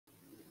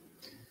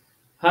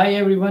Hi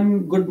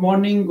everyone, good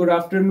morning, good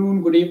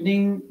afternoon, good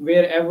evening,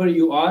 wherever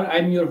you are.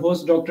 I'm your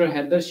host, Dr.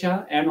 Haider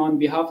Shah, and on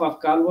behalf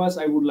of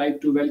Kalwas, I would like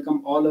to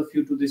welcome all of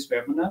you to this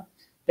webinar.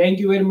 Thank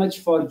you very much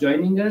for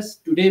joining us.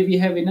 Today we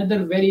have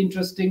another very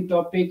interesting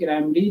topic, and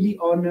I'm really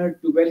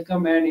honored to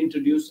welcome and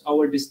introduce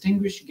our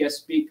distinguished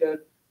guest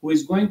speaker, who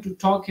is going to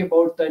talk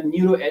about the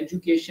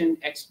neuroeducation,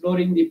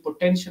 exploring the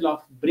potential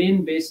of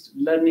brain-based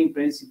learning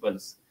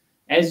principles.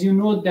 As you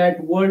know,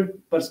 that world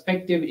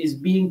perspective is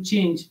being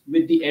changed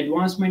with the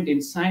advancement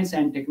in science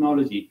and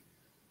technology.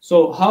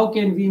 So how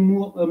can we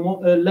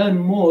learn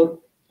more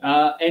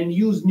and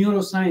use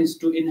neuroscience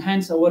to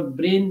enhance our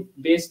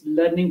brain-based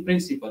learning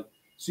principle?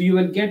 So you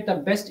will get the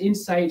best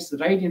insights,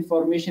 right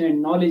information,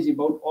 and knowledge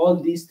about all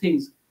these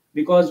things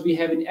because we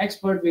have an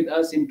expert with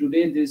us in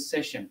today's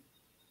session.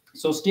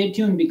 So stay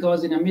tuned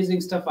because an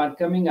amazing stuff are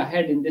coming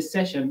ahead in this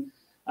session.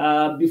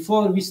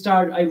 Before we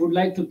start, I would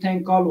like to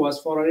thank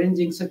Kalwas for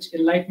arranging such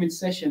enlightenment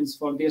sessions,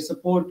 for their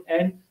support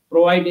and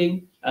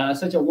providing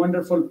such a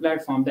wonderful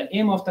platform. The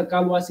aim of the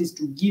Kalwas is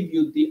to give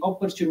you the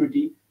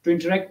opportunity to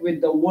interact with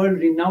the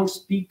world-renowned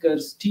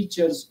speakers,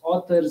 teachers,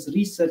 authors,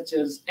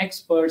 researchers,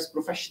 experts,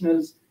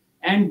 professionals,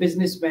 and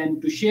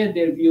businessmen to share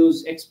their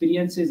views,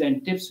 experiences,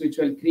 and tips which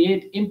will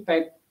create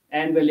impact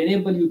and will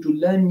enable you to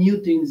learn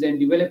new things and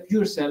develop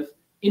yourself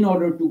in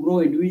order to grow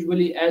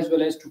individually as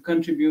well as to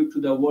contribute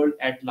to the world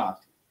at large.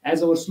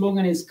 As our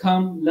slogan is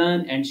come,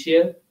 learn, and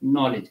share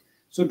knowledge.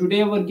 So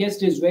today our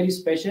guest is very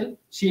special.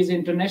 She is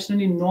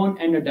internationally known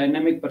and a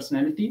dynamic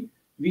personality.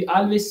 We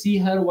always see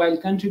her while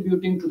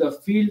contributing to the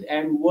field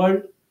and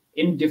world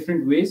in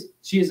different ways.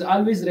 She is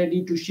always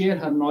ready to share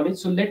her knowledge.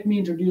 So let me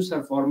introduce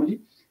her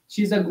formally.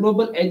 She is a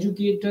global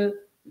educator,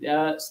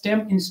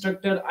 STEM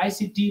instructor,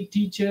 ICT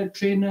teacher,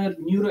 trainer,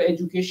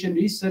 neuroeducation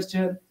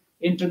researcher,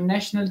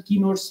 international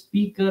keynote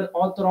speaker,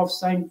 author of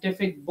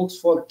scientific books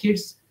for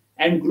kids,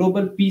 and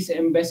global peace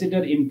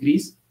ambassador in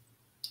Greece.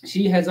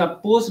 She has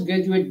a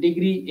postgraduate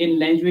degree in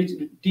language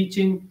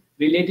teaching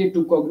related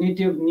to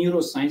cognitive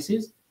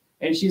neurosciences,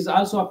 and she is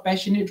also a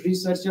passionate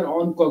researcher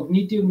on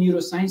cognitive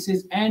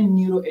neurosciences and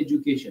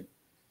neuroeducation.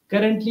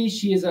 Currently,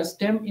 she is a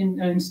STEM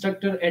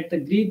instructor at the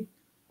Greek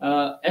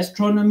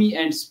Astronomy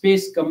and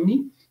Space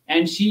Company,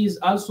 and she is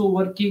also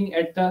working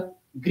at the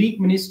Greek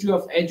Ministry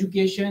of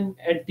Education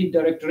at the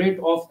Directorate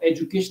of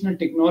Educational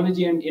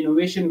Technology and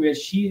Innovation, where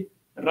she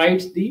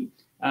writes the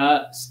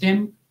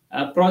STEM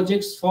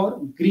projects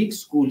for Greek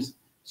schools.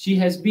 She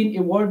has been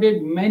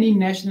awarded many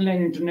national and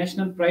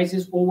international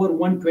prizes, over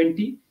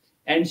 120,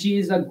 and she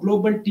is a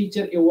Global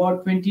Teacher Award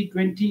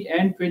 2020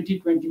 and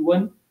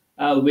 2021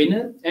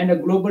 winner and a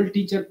Global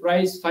Teacher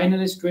Prize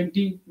finalist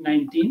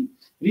 2019.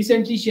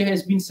 Recently, she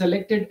has been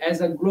selected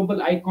as a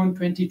Global Icon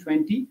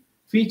 2020,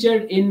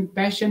 featured in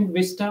Passion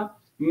Vista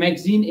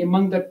magazine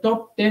among the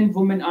top 10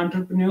 women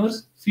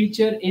entrepreneurs,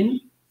 featured in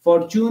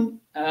Fortune,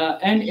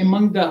 and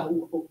among the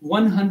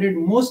 100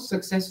 most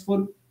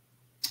successful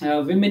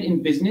women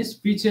in business,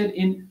 featured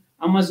in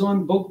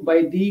Amazon book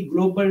by the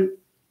Global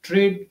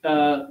Trade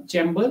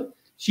Chamber.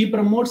 She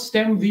promotes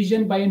STEM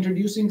vision by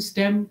introducing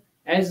STEM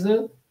as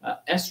a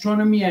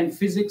astronomy and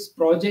physics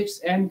projects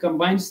and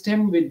combines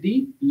STEM with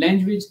the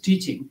language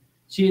teaching.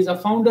 She is a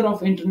founder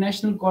of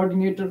international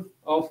coordinator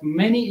of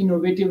many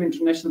innovative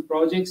international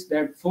projects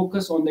that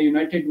focus on the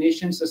United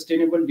Nations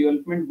Sustainable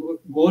Development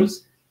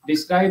Goals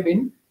described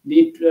in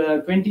the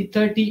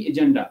 2030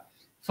 agenda.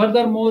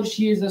 Furthermore,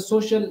 she is a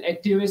social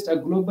activist, a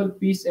global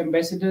peace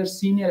ambassador,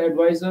 senior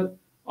advisor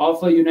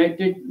of a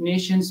United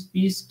Nations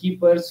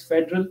Peacekeepers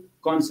Federal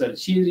Council.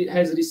 She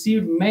has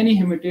received many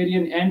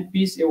humanitarian and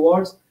peace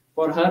awards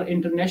for her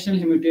international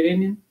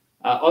humanitarian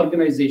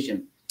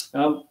organization.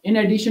 In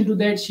addition to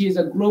that, she is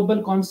a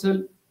global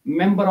council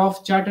member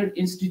of Chartered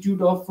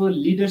Institute of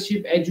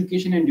Leadership,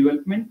 Education and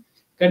Development,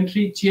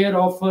 country chair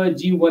of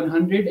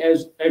G100,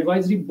 as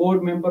advisory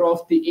board member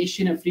of the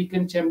Asian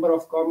African Chamber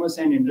of Commerce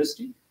and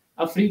Industry,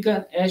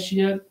 Africa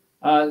Asia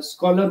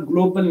Scholar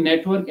Global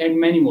Network, and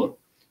many more.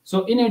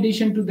 So in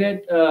addition to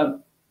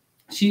that,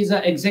 she is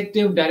an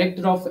executive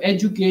director of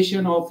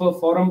education of a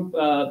Forum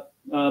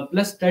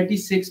Plus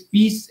 36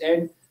 Peace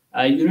and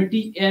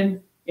Unity,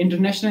 and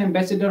international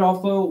ambassador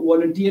of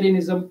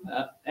volunteerism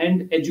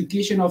and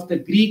education of the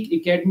Greek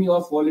Academy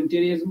of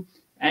Volunteerism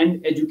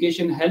and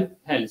Education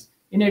Health.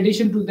 In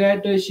addition to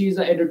that, she is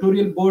an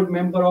editorial board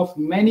member of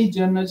many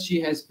journals.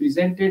 She has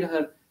presented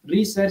her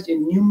research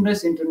in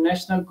numerous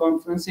international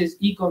conferences,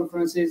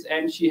 e-conferences,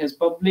 and she has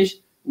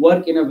published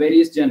work in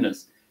various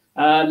journals.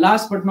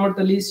 Last but not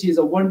the least, she is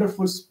a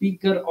wonderful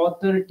speaker,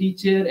 author,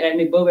 teacher,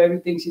 and above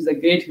everything, she's a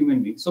great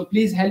human being. So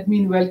please help me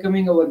in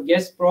welcoming our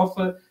guest, Prof.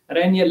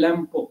 Rania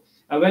Lampou.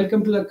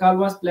 Welcome to the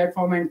Kalwas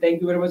platform, and thank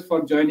you very much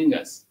for joining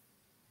us.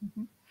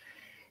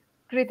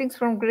 Greetings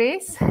from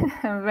Greece.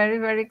 I'm very,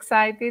 very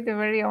excited and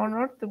very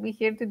honored to be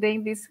here today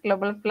in this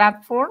global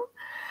platform.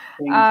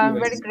 Thank you I'm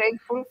very very much.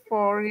 grateful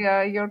for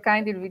your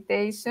kind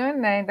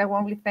invitation, and I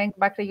want to thank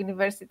Bakra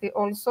University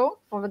also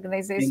for the Thank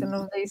organization you.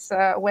 of this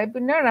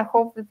webinar. I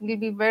hope it will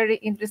be very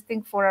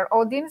interesting for our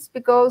audience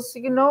because,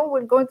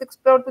 we're going to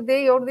explore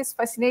today all this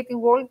fascinating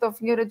world of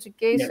Yes.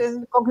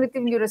 neuroeducation,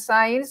 cognitive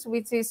neuroscience,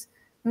 which is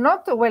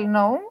not well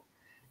known.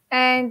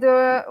 And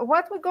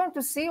what we're going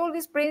to see, all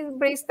these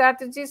brain-based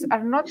strategies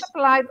are not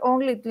applied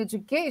only to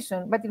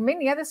education, but in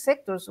many other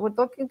sectors. We're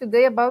talking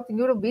today about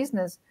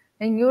neurobusiness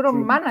and neuro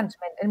True.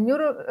 management and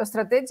neuro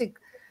strategic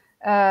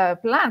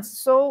plans.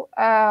 So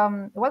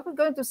what we're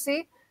going to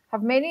see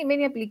have many,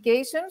 many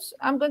applications.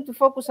 I'm going to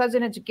focus as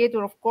an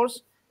educator, of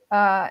course,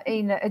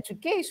 in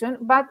education,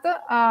 but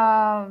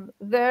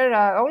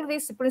all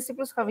these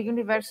principles have a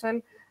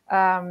universal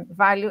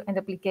value and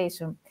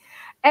application.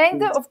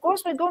 And True. of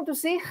course, we're going to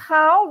see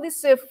how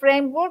this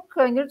framework,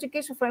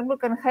 neuroeducation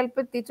framework, can help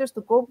teachers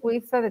to cope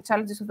with the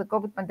challenges of the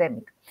COVID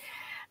pandemic.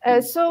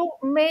 So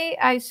may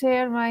I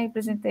share my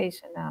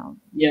presentation now?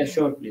 Yeah,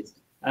 sure, please.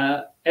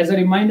 As a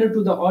reminder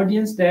to the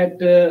audience that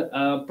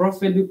Prof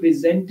will be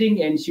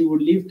presenting and she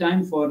would leave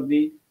time for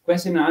the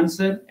question and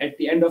answer at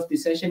the end of the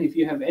session. If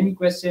you have any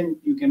question,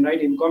 you can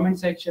write in comment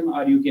section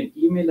or you can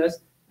email us.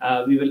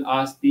 We will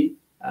ask the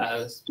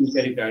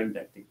speaker regarding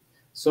that thing.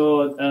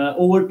 So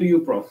over to you,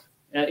 Prof.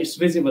 It's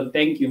visible.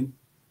 Thank you.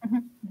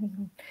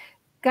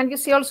 Can you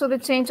see also the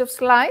change of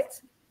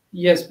slides?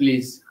 Yes,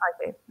 please.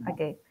 Okay.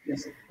 Okay.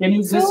 Yes. Can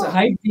you just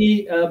hide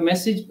the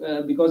message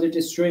because it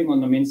is showing on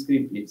the main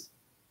screen, please?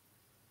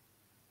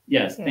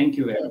 Yes, Okay. thank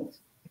you very much.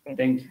 Okay.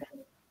 Thank you.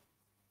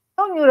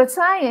 So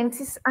neuroscience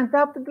is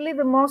undoubtedly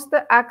the most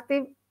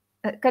active.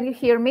 Can you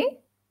hear me?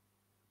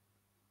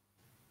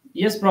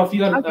 Yes, Prof,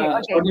 you are Okay.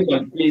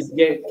 audible. Please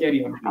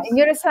carry on, please.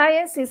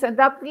 Neuroscience is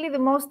undoubtedly the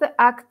most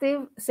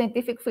active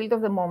scientific field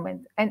of the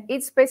moment, and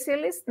its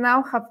specialists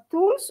now have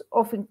tools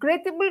of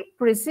incredible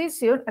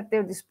precision at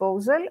their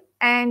disposal,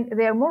 and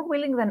they are more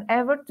willing than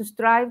ever to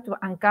strive to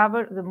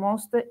uncover the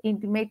most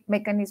intimate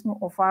mechanism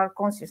of our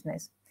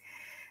consciousness.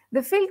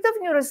 The field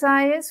of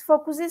neuroscience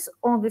focuses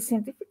on the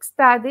scientific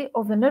study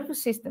of the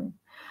nervous system,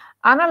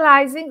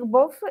 analyzing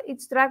both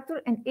its structure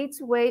and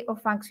its way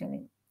of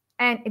functioning.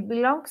 And it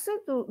belongs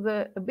to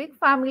the big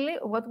family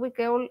of what we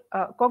call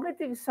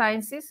cognitive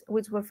sciences,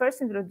 which were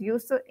first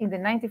introduced in the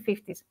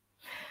 1950s.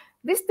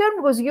 This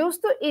term was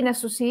used in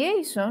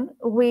association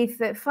with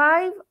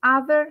five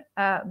other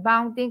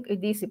bounding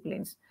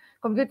disciplines: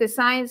 computer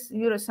science,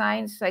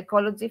 neuroscience,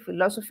 psychology,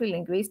 philosophy,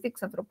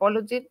 linguistics,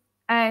 anthropology,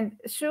 and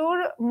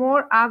sure,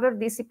 more other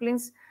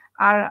disciplines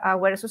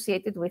were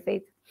associated with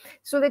it.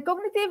 So the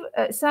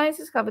cognitive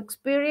sciences have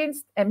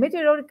experienced a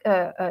meteoric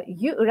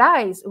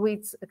rise,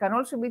 which can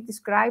also be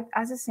described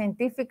as a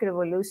scientific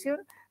revolution.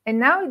 And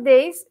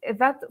nowadays,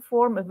 that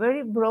form a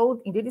very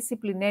broad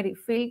interdisciplinary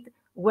field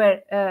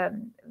where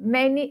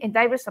many and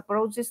diverse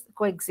approaches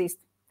coexist.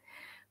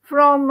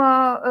 From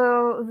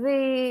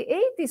the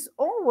 80s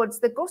onwards,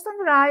 the constant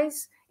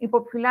rise in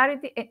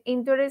popularity and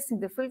interest in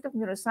the field of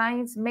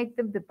neuroscience made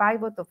them the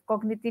pivot of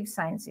cognitive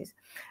sciences.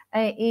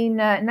 In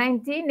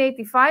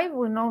 1985,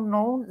 we now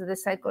know the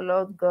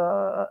psychologist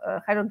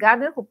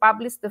Haider, who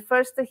published the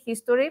first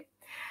history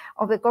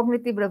of the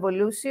cognitive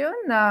revolution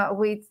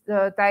with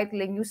the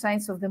title A New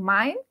Science of the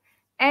Mind.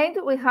 And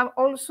we have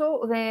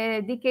also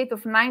the decade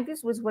of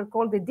 90s, which were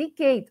called the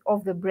decade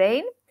of the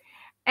brain.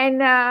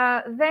 And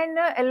then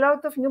a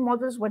lot of new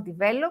models were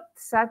developed,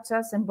 such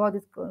as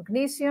embodied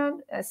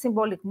cognition,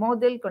 symbolic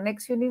model,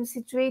 connection,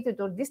 situated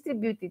or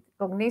distributed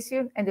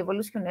cognition, and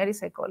evolutionary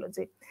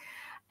psychology.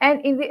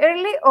 And in the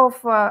early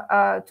of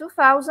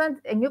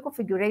 2000, a new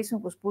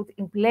configuration was put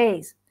in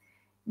place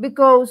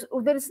because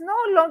there is no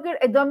longer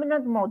a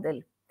dominant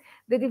model.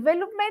 The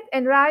development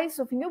and rise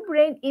of new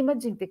brain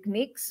imaging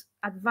techniques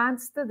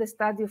advanced the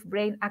study of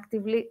brain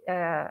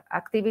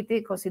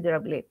activity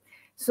considerably.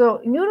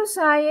 So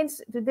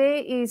neuroscience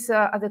today is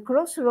at the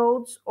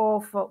crossroads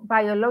of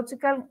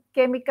biological,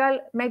 chemical,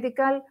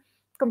 medical,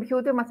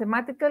 computer,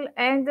 mathematical,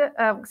 and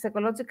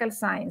psychological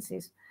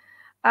sciences.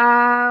 We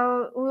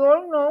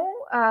all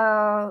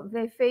know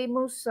the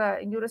famous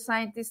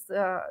neuroscientist,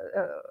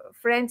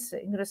 French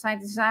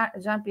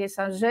neuroscientist Jean-Pierre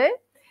Saget,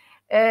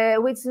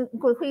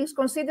 who is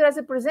considered as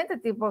a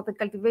representative of the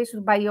cultivation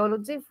of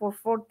biology for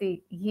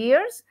 40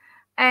 years.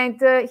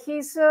 And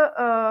his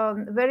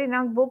very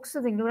renowned books,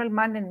 The Neural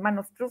Man and Man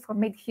of Truth, have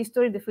made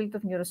history in the field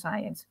of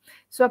neuroscience.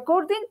 So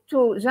according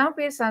to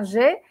Jean-Pierre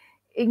Saget,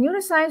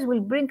 neuroscience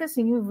will bring us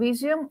a new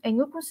vision, a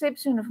new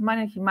conception of man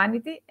and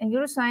humanity, and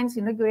neuroscience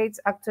inaugurates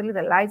actually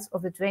the lights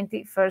of the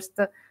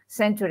 21st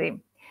century.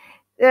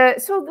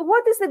 So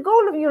what is the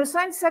goal of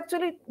neuroscience?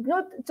 Actually,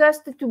 not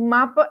just to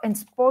map and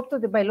spot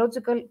the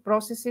biological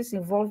processes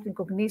involved in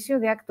cognition,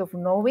 the act of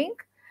knowing.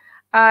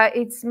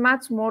 It's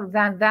much more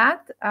than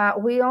that.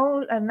 We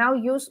all now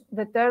use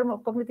the term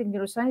of cognitive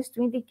neuroscience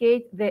to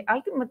indicate the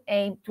ultimate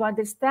aim to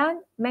understand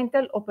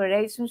mental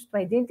operations, to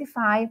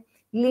identify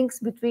links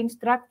between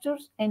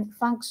structures and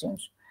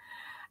functions.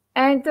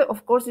 And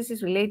of course, this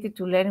is related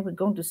to learning. We're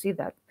going to see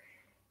that.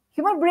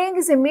 Human brain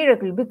is a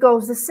miracle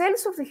because the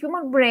cells of the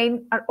human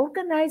brain are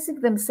organizing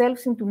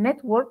themselves into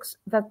networks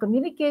that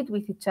communicate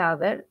with each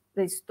other.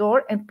 They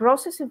store and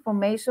process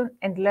information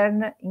and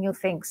learn new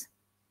things.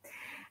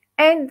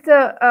 And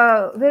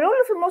the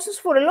role of emotions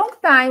for a long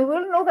time, we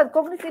all know that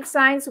cognitive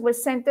science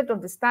was centered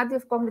on the study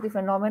of cognitive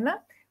phenomena,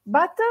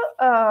 but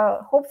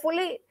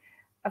hopefully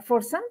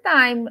for some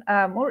time,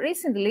 more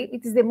recently,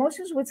 it is the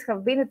emotions which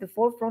have been at the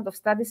forefront of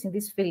studies in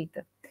this field.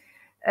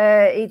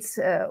 It's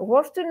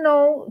worth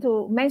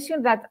to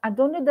mention that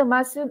Antonio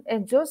Damasio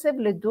and Joseph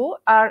Ledoux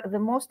are the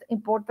most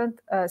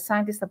important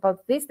scientists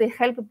about this. They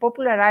help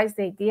popularize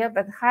the idea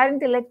that higher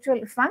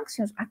intellectual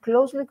functions are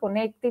closely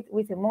connected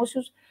with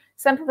emotions,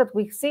 something that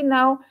we see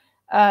now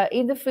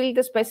in the field,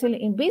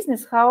 especially in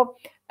business, how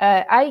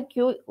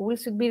IQ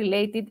should be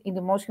related in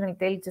emotional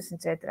intelligence,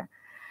 etc.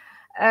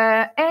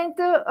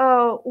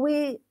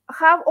 We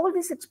have all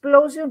this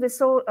explosion, the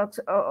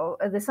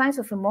science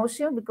of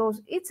emotion,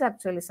 because it's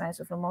actually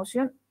science of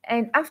emotion.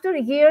 And after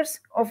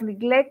years of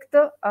neglect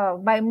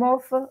by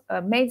most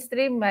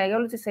mainstream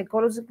biology,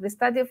 psychology, the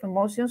study of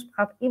emotions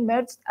have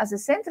emerged as a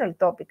central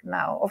topic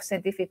now of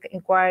scientific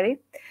inquiry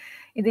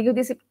in the new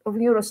discipline of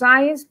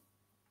neuroscience.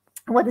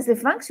 What is the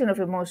function of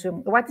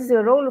emotion? What is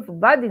the role of the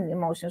body in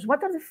emotions?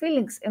 What are the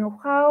feelings and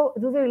how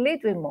do they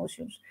relate to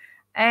emotions?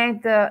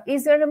 And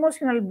is there an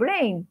emotional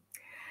brain?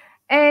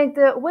 And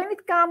when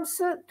it comes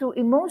to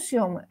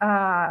emotion,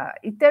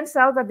 it turns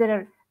out that there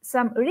are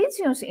some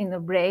regions in the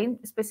brain,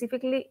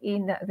 specifically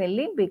in the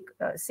limbic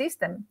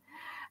system.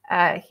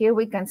 Here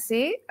we can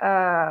see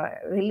the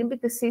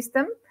limbic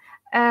system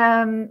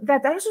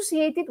that are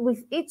associated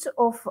with each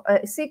of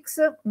 6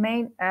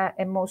 main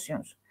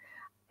emotions.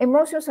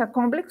 Emotions are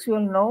complex, you all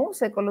know.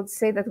 Psychologists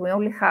say that we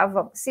only have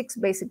 6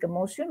 basic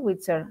emotions,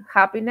 which are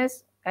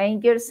happiness,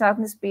 anger,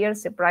 sadness, fear,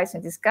 surprise,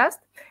 and disgust.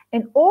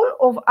 And all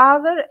of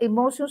other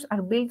emotions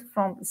are built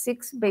from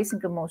 6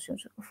 basic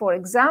emotions. For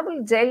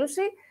example,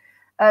 jealousy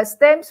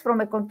stems from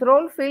a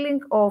controlled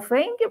feeling of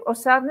anger or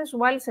sadness,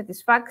 while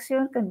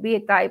satisfaction can be a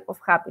type of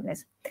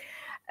happiness.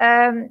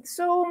 We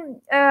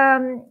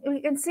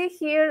can see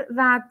here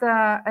that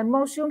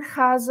emotion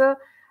has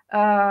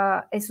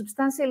a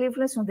substantial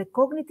influence on the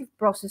cognitive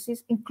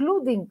processes,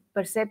 including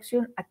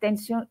perception,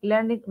 attention,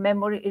 learning,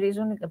 memory,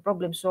 reasoning, and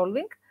problem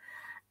solving.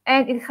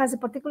 And it has a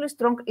particularly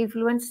strong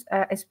influence,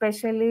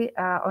 especially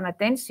on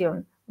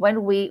attention,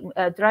 when we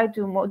try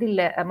to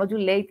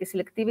modulate the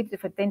selectivity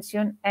of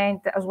attention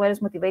and as well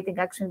as motivating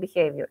action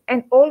behavior.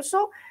 And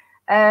also,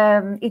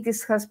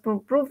 has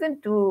proven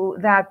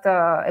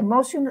that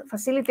emotion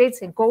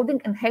facilitates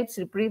encoding and helps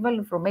retrieval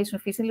information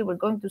efficiently. We're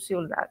going to see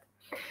all that.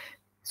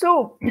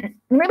 So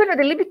remember that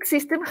the limbic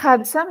system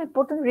had some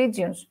important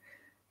regions.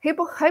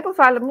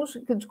 Hypothalamus,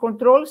 which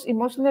controls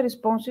emotional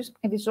responses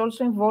and is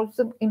also involved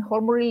in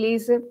hormone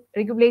release,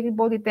 regulating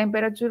body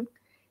temperature.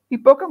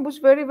 Hippocampus,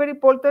 very, very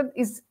important,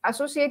 is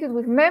associated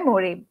with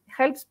memory,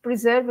 helps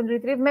preserve and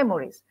retrieve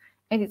memories.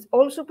 And it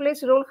also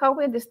plays a role how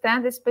we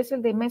understand the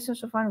special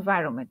dimensions of our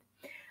environment.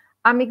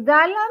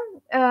 Amygdala,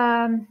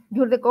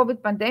 during the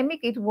COVID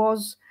pandemic, it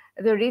was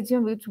the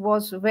region which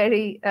was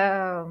very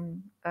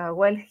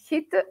well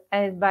hit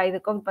by the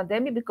COVID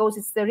pandemic because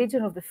it's the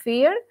region of the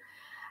fear.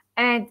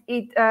 And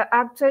it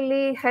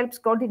actually helps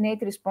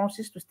coordinate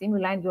responses to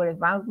stimuli in your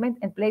environment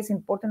and plays an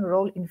important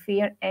role in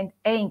fear and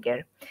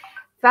anger.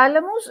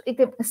 Thalamus is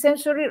a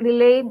sensory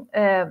relay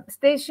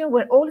station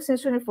where all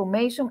sensory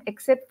information,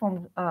 except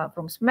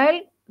from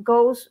smell,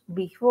 goes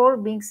before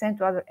being sent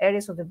to other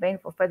areas of the brain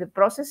for further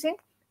processing.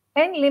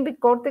 And limbic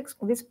cortex,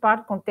 this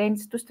part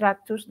contains 2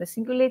 structures, the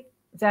cingulate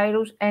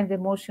gyrus and the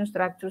motion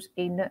structures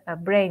in the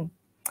brain.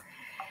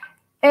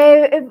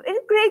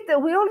 Great.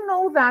 We all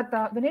know that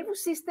the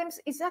nervous systems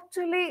is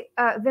actually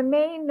the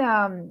main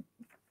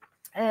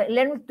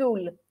learning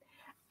tool.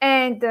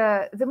 And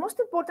the most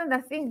important,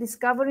 I think,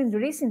 discovery in the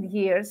recent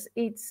years,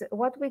 it's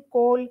what we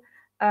call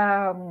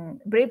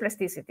brain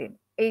plasticity.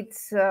 It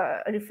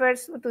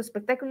refers to the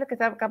spectacular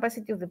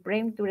capacity of the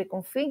brain to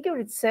reconfigure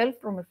itself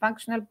from a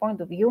functional point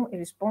of view in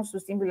response to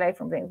stimuli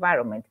from the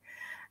environment.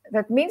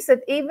 That means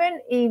that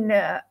even in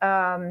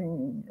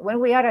when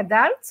we are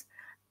adults,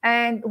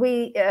 and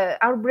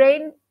our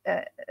brain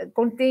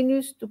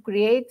continues to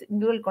create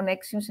neural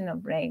connections in our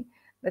brain.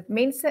 That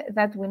means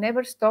that we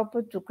never stop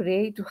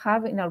to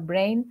have in our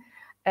brain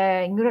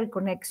neural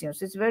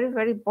connections. It's very,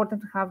 very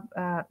important to have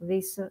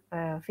this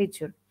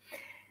feature.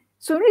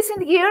 So in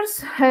recent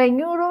years,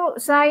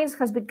 neuroscience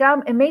has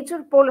become a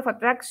major pole of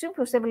attraction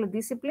for several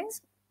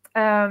disciplines.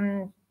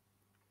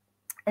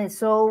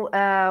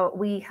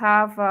 We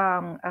have,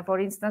 for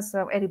instance,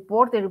 a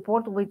report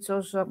which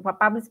was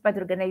published by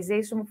the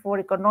Organization for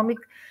Economic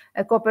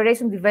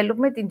Cooperation and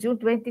Development in June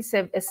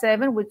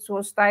 2007, which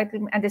was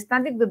titled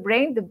 "Understanding the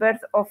Brain, the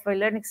Birth of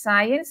Learning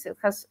Science." It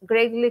has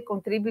greatly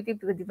contributed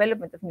to the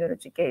development of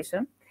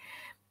neuroeducation.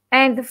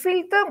 And the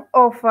field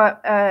of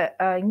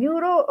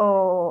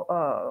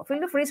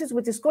field of research,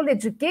 which is called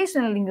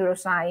educational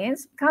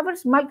neuroscience,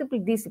 covers multiple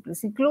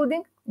disciplines,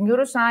 including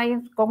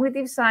neuroscience,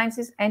 cognitive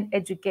sciences, and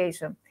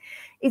education.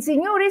 It's a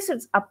new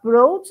research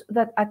approach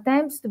that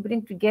attempts to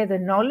bring together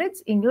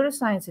knowledge in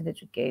neuroscience and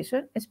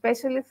education,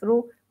 especially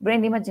through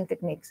brain imaging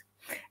techniques.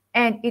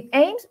 And it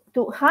aims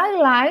to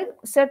highlight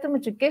certain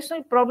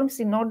educational problems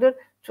in order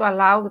to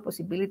allow the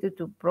possibility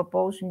to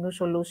propose new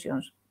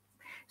solutions.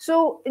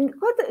 So,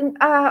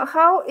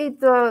 how it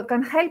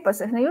can help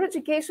us?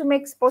 Neuroeducation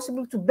makes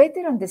possible to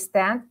better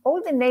understand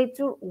all the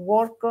nature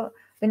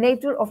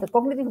of the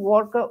cognitive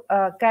work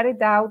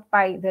carried out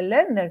by the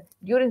learner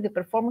during the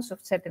performance of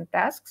certain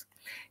tasks,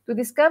 to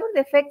discover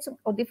the effects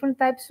of different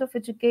types of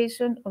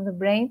education on the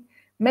brain,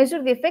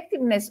 measure the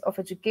effectiveness of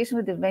educational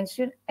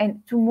intervention,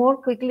 and to more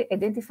quickly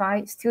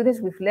identify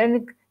students with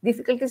learning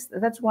difficulties.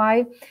 That's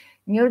why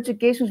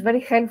neuroeducation is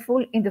very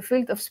helpful in the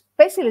field of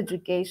special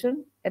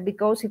education,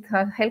 because it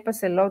has helped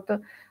us a lot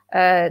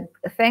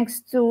thanks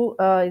to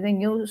the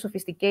new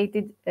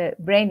sophisticated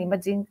brain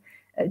imaging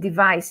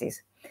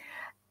devices.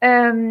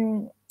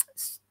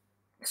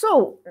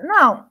 So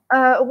now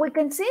we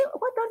can see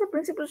what are the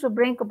principles of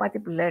brain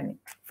compatible learning.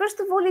 First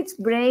of all, it's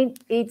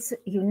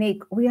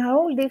unique. We are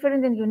all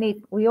different and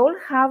unique. We all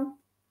have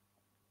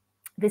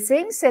the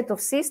same set of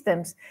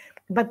systems,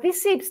 but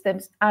these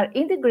systems are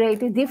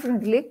integrated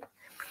differently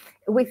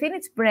within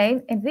its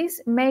brain, and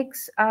this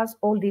makes us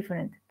all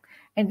different.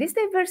 And this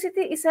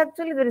diversity is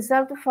actually the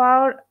result of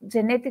our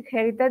genetic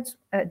heritage,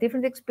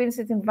 different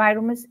experiences,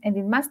 environments, and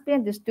it must be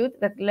understood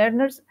that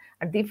learners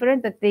are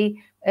different, that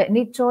they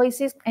need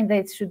choices, and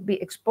that they should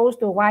be exposed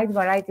to a wide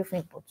variety of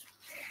inputs.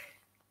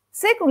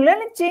 Second,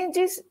 learning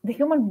changes the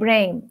human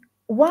brain.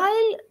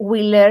 While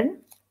we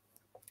learn,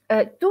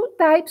 two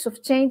types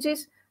of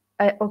changes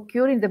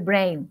occur in the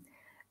brain.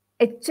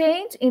 A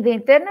change in the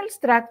internal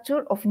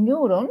structure of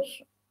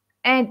neurons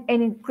and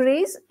an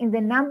increase in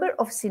the number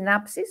of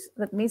synapses,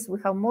 that means we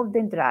have more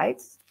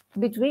dendrites,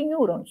 between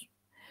neurons.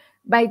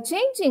 By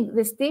changing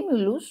the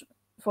stimulus,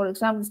 for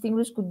example, the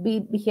stimulus could be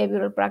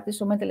behavioral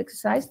practice or mental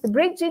exercise, the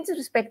brain changes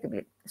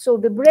respectively. So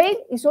the brain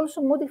is also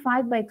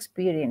modified by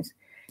experience.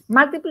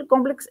 Multiple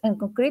complex and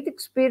concrete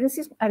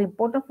experiences are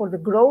important for the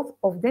growth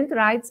of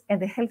dendrites and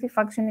the healthy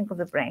functioning of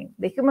the brain.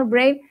 The human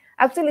brain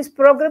actually is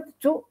programmed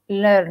to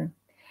learn.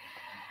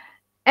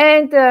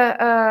 And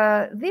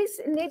this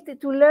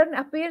need to learn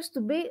appears to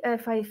be a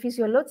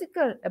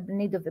physiological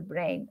need of the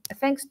brain.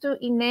 Thanks to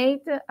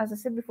innate, as I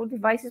said before,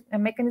 devices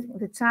and mechanisms,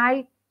 the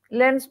child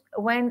learns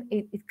when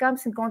it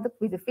comes in contact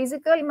with the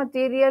physical,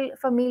 material,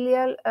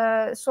 familial,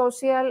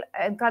 social,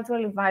 and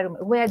cultural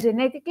environment. We are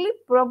genetically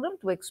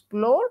programmed to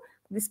explore,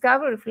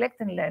 discover,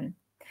 reflect, and learn.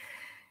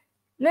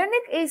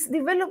 Learning is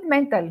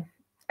developmental.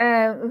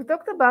 We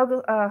talked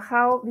about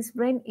how this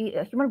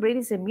human brain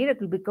is a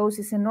miracle because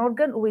it's an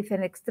organ with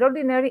an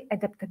extraordinary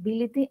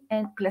adaptability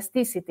and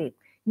plasticity.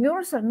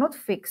 Neurons are not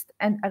fixed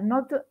and are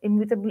not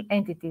immutable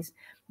entities.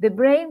 The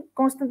brain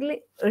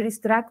constantly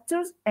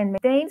restructures and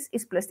maintains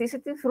its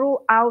plasticity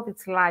throughout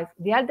its life.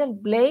 The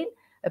adult brain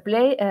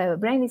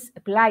is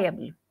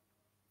pliable.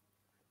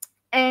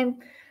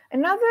 And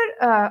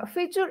another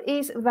feature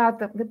is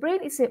that the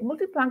brain is a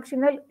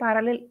multifunctional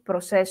parallel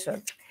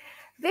processor.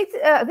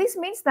 This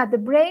means that the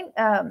brain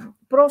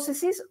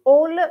processes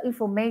all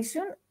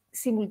information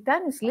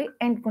simultaneously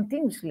and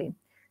continuously.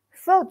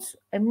 Thoughts,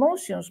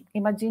 emotions,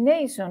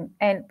 imagination,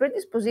 and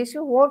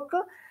predisposition work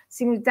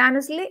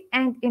simultaneously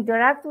and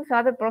interact with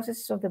other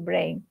processes of the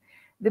brain.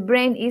 The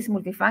brain is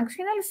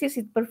multifunctional since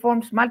it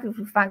performs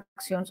multiple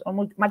functions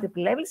on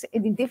multiple levels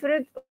and in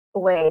different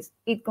ways.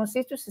 It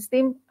consists of a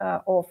system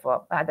of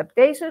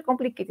adaptation,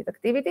 complicated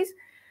activities,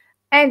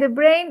 and the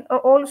brain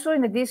also,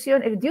 in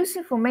addition, reduces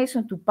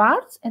information to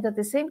parts and at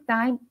the same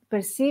time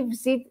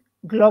perceives it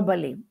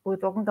globally. We're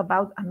talking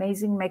about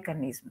amazing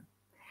mechanism.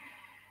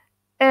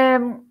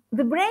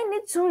 The brain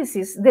needs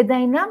choices. The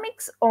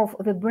dynamics of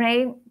the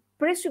brain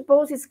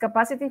presuppose its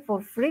capacity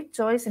for free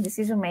choice and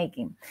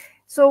decision-making.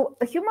 So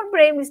the human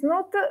brain is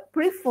not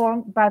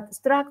preformed, but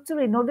structured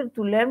in order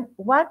to learn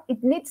what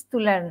it needs to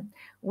learn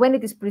when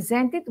it is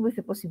presented with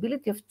the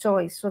possibility of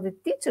choice. So the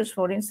teachers,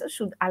 for instance,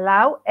 should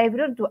allow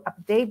everyone to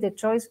update their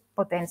choice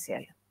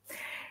potential.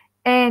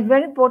 And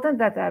very important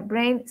that our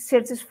brain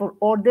searches for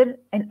order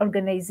and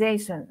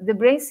organization. The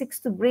brain seeks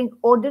to bring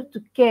order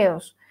to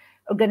chaos.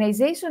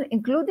 Organization,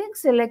 including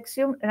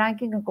selection,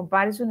 ranking, and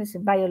comparison, is a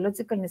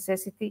biological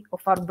necessity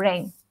of our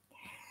brain.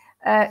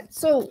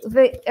 So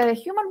the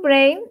human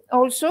brain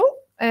also,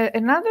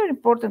 another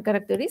important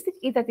characteristic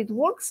is that it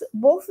works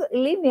both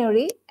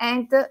linearly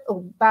and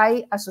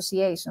by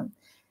association.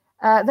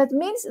 That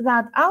means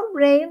that our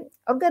brain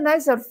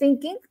organizes our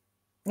thinking.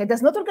 It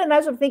does not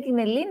organize our thinking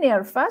in a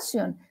linear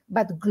fashion,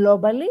 but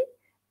globally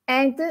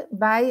and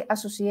by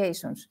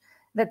associations.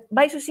 That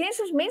by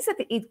associations means that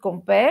it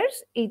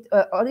compares, it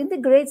or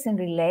integrates and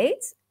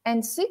relates,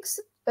 and seeks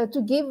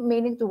to give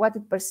meaning to what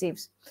it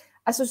perceives.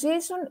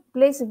 Association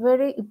plays a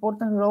very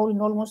important role in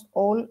almost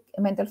all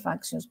mental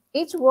functions.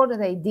 Each word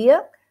and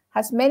idea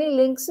has many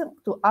links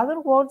to other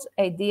words,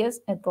 ideas,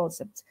 and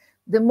concepts.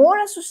 The more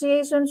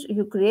associations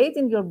you create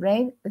in your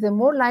brain, the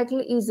more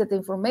likely is that the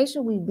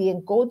information will be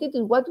encoded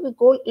in what we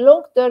call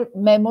long-term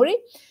memory,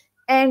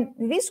 And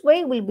this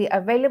way will be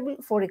available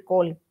for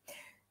recall.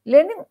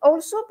 Learning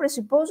also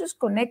presupposes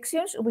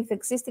connections with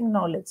existing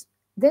knowledge.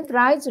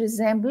 Dendrites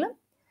resemble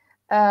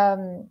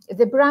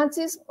the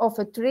branches of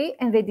a tree,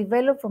 and they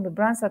develop from a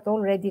branch that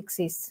already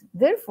exists.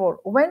 Therefore,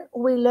 when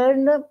we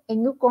learn a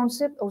new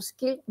concept or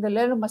skill, the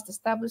learner must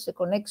establish a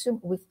connection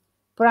with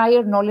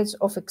prior knowledge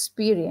of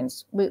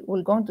experience.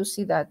 We're going to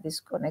see that this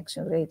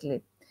connection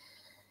greatly.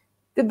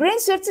 The brain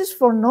searches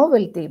for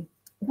novelty.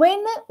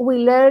 When we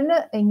learn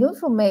a new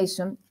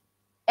information,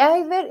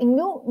 either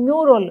new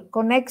neural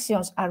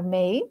connections are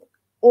made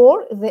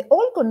or the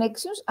old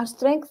connections are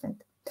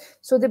strengthened.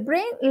 So the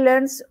brain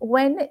learns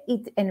when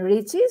it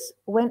enriches,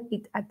 when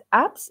it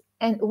adapts,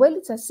 and when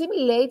it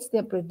assimilates the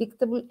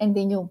unpredictable and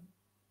the new.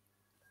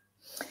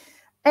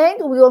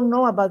 And we all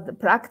know about the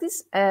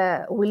practice.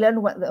 We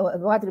learn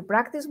what we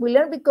practice. We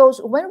learn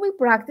because when we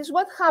practice,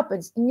 what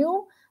happens?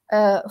 New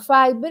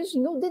fibers,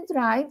 new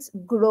dendrites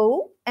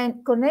grow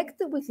and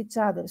connect with each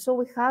other. So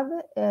we have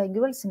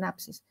neural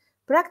synapses.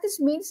 Practice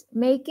means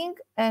making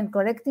and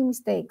correcting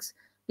mistakes,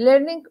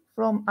 learning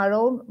from our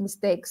own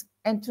mistakes,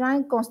 and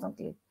trying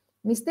constantly.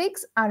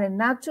 Mistakes are a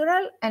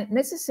natural and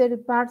necessary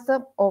part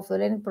of the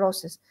learning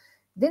process.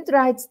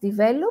 Dendrites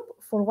develop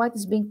for what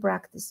is being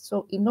practiced.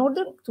 So in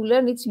order to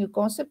learn each new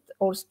concept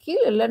or skill,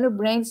 a learner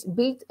brains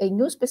build a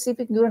new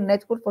specific neural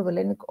network for the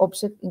learning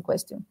object in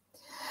question.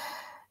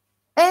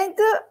 And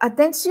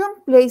attention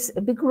plays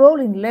a big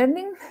role in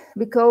learning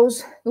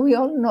because we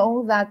all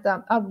know that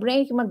our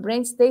brain, human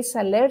brain, stays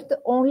alert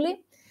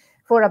only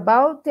for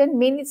about 10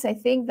 minutes. I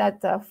think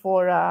that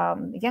for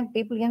young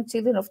people, young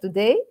children of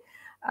today,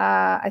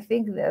 I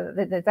think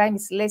the time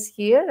is less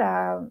here.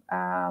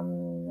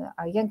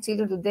 Young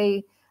children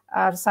today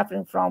are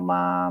suffering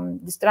from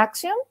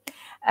distraction.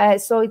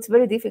 So it's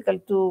very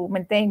difficult to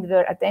maintain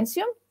their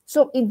attention.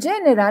 So in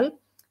general,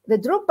 the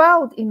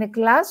dropout in a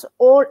class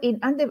or in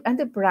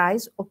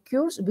enterprise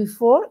occurs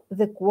before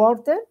the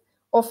quarter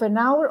of an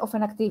hour of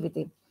an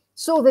activity.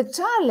 So the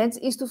challenge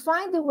is to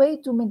find a way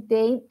to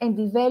maintain and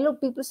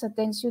develop people's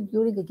attention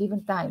during a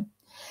given time.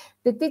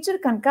 The teacher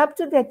can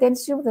capture the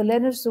attention of the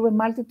learners through a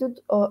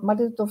multitude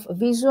of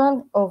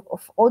visual,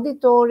 of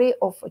auditory,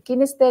 of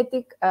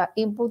kinesthetic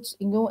inputs,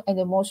 new and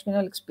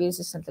emotional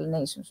experiences and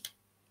explanations.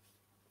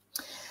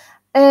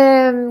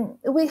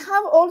 We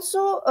have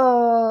also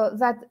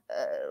that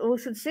we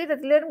should say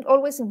that learning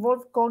always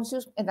involves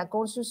conscious and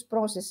unconscious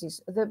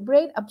processes. The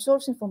brain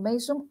absorbs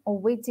information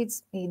of which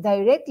it's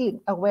directly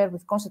aware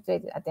with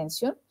concentrated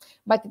attention,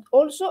 but it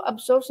also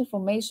absorbs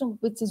information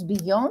which is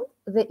beyond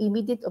the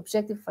immediate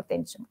objective of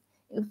attention.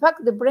 In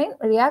fact, the brain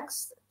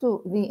reacts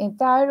to the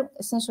entire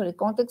sensory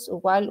context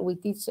while we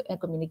teach and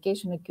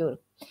communication occur.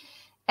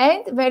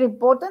 And very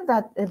important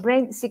that the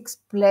brain seeks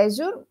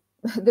pleasure.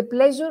 The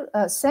pleasure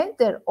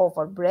center of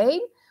our brain,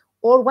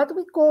 or what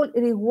we call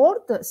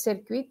reward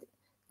circuit,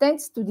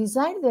 tends to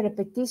design the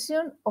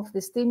repetition of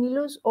the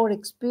stimulus or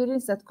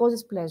experience that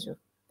causes pleasure.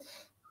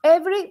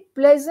 Every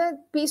pleasant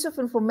piece of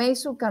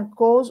information can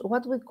cause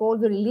what we call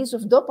the release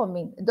of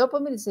dopamine.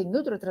 Dopamine is a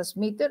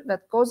neurotransmitter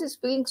that causes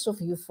feelings of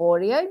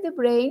euphoria in the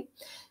brain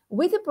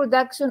with the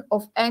production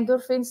of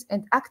endorphins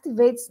and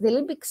activates the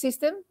limbic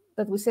system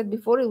that we said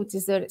before, which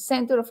is the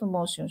center of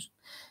emotions.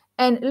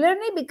 And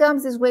learning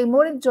becomes this way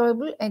more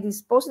enjoyable and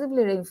is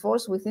positively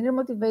reinforced with inner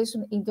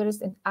motivation,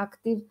 interest, and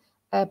active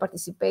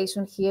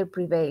participation here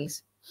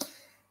prevails.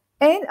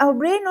 And our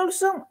brain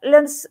also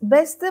learns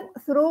best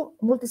through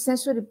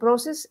multisensory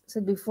process.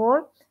 Said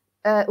before,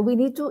 we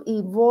need to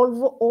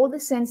evolve all the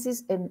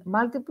senses and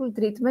multiple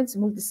treatments.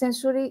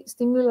 Multisensory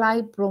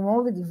stimuli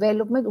promote the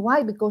development.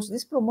 Why? Because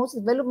this promotes the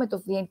development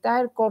of the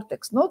entire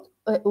cortex, not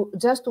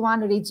just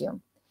one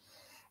region.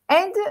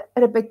 And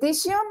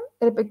repetition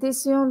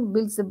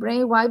builds the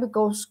brain. Why?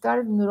 Because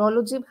current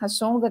neurology has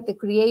shown that the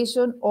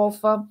creation of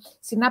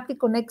synaptic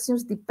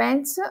connections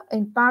depends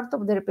in part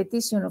of the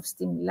repetition of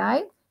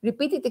stimuli.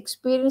 Repeated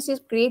experiences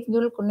create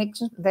neural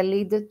connections that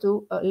lead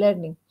to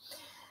learning.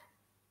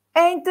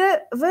 And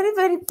very,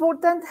 very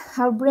important,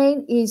 our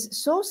brain is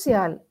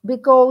social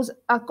because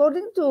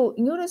according to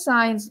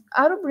neuroscience,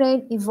 our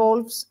brain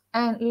evolves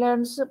and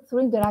learns through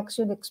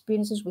interaction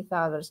experiences with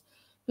others.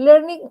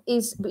 Learning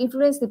is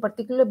influenced in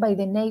particular by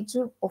the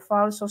nature of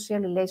our social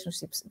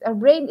relationships. Our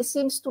brain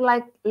seems to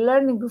like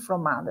learning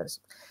from others.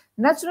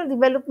 Natural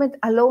development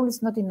alone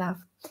is not enough.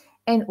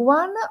 And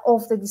one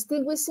of the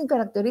distinguishing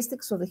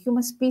characteristics of the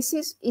human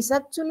species is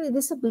actually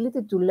this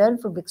ability to learn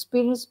from the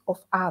experience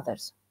of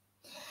others.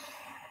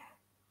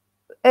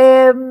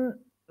 Very,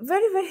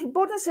 very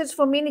important search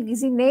for meaning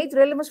is innate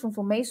relevance for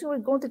information. We're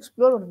going to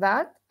explore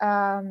that.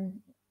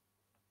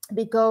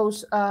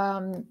 Because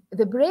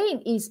the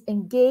brain is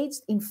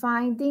engaged in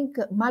finding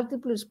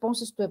multiple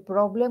responses to a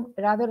problem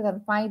rather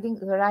than finding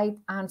the right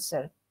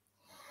answer.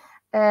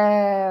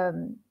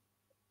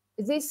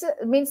 This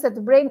means that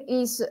the brain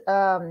is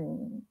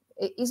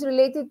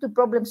related to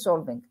problem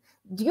solving.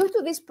 Due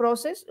to this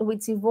process,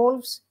 which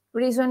involves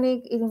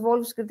reasoning, it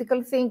involves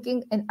critical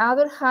thinking and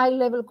other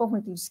high-level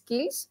cognitive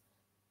skills,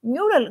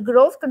 neural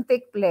growth can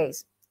take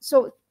place.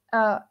 So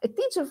a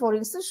teacher, for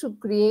instance, should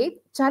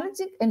create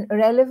challenging and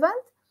relevant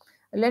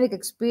learning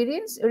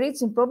experience,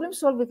 rich in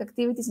problem-solving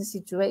activities and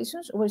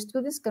situations where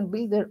students can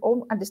build their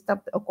own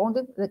understanding of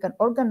content, they can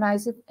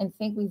organize it and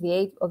think with the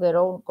aid of their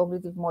own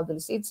cognitive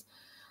models. It's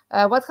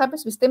what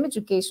happens with STEM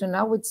education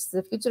now. It's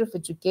the future of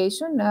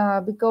education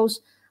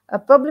because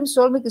problem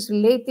solving is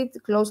related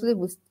closely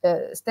with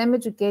STEM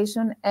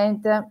education,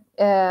 and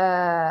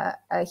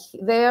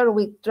there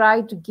we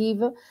try to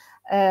give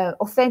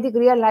authentic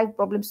real-life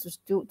problems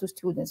to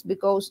students,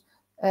 because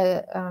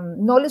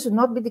knowledge should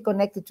not be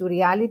connected to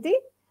reality,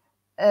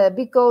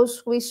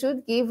 because we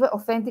should give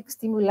authentic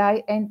stimuli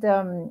and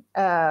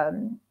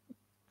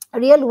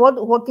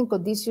real-world working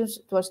conditions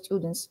to our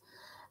students.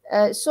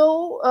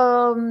 So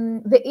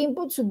the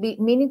input should be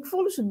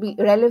meaningful, should be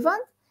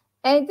relevant,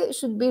 and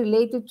should be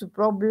related to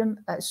problem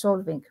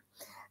solving.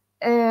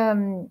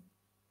 And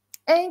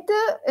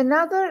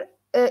another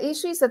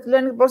issue is that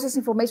learning process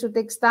information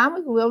takes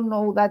time. We all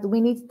know that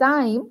we need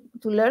time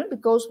to learn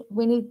because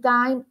we need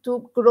time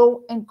to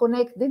grow and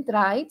connect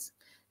dendrites.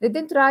 The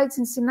dendrites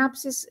and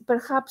synapses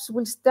perhaps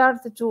will start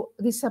to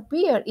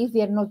disappear if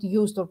they are not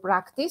used or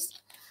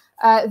practiced.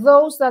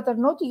 Those that are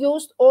not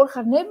used or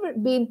have never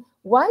been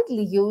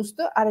widely used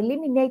are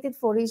eliminated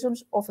for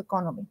reasons of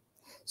economy.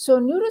 So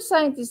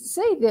neuroscientists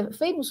say the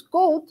famous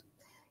quote,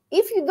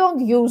 if you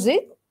don't use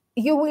it,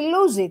 you will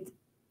lose it.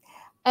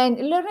 And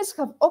learners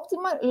have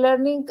optimal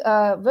learning,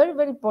 very,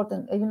 very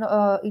important.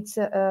 It's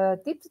a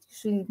tip that you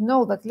should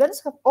know, that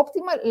learners have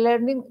optimal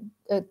learning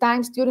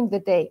times during the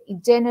day.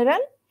 In general,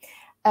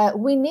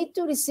 we tend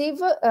to receive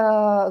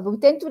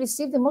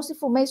the most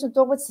information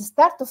towards the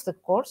start of the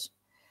course,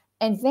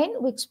 and then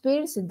we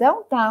experience a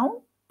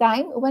downtime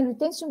time when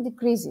retention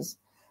decreases.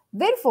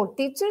 Therefore,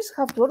 teachers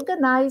have to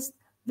organize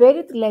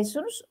varied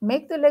lessons,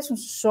 make the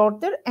lessons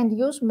shorter, and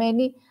use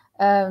many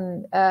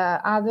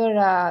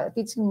other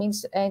teaching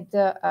means and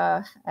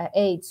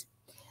aids.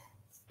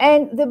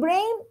 And the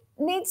brain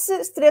needs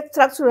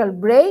structural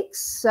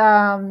breaks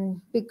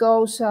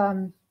because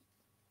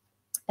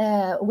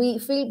we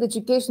feel the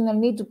educational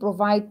need to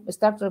provide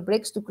structural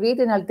breaks to create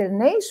an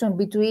alternation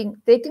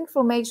between taking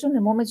information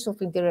and moments of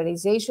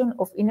interiorization,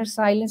 of inner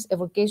silence,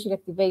 evocation,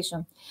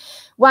 activation.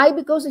 Why?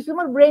 Because the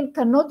human brain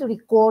cannot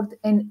record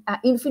an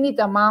infinite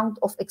amount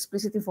of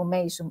explicit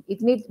information.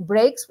 It needs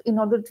breaks in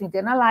order to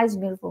internalize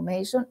new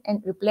information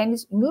and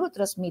replenish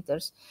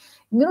neurotransmitters.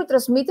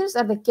 Neurotransmitters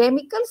are the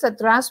chemicals that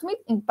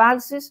transmit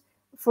impulses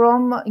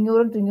from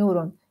neuron to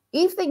neuron.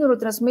 If the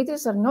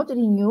neurotransmitters are not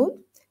renewed,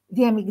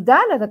 the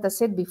amygdala that I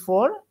said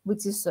before,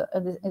 which is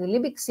the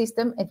limbic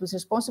system and was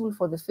responsible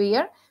for the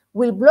fear,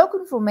 will block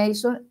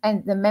information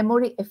and the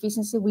memory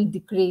efficiency will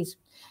decrease.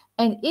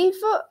 And if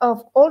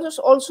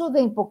also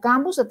the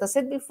hippocampus that I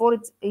said before,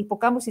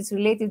 hippocampus is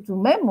related to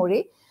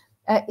memory.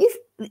 If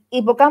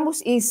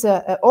hippocampus is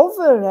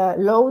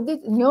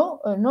overloaded,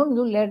 no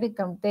new learning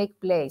can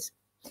take place.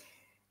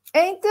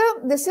 And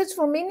the search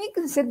for meaning,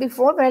 as I said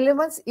before,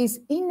 relevance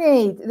is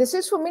innate. The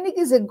search for meaning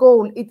is a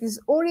goal. It is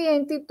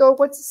oriented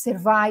towards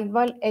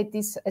survival. It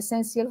is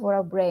essential for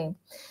our brain.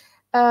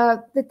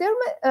 The term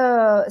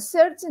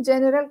search in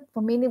general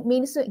for meaning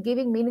means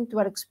giving meaning to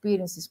our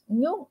experiences.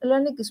 New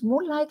learning is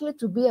more likely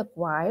to be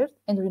acquired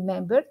and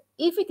remembered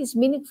if it is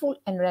meaningful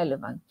and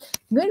relevant.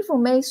 New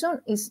information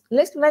is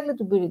less likely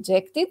to be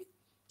rejected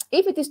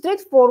if it is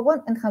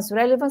straightforward and has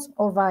relevance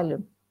or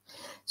value.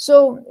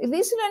 So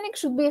this learning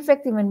should be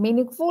effective and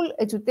meaningful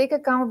to take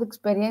account of the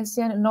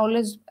experiential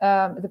knowledge,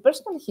 the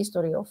personal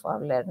history of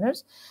our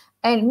learners.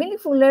 And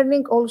meaningful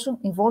learning also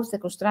involves the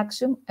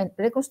construction and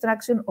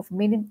reconstruction of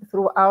meaning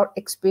through our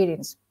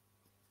experience.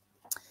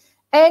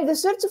 And the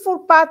search for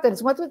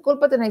patterns, what we call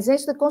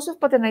patternization, the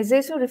concept of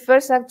patternization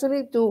refers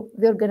actually to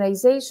the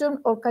organization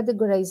or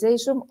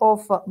categorization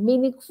of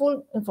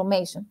meaningful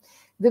information.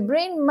 The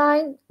brain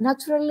mind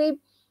naturally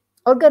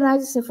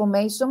organizes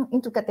information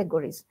into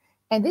categories.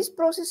 And this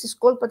process is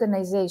called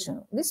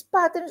patternization. These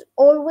patterns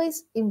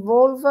always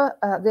involve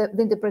the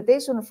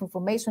interpretation of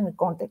information in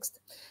context.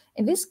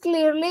 And this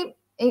clearly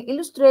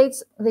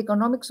illustrates the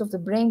economics of the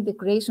brain, the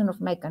creation of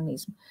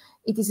mechanism.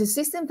 It is a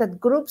system that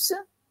groups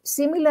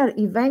similar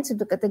events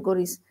into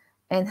categories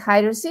and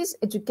hierarchies.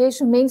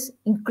 Education means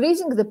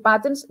increasing the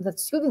patterns that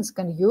students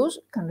can use,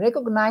 can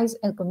recognize,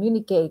 and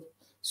communicate.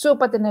 So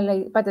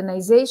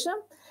patternization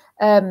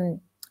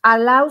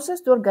allows us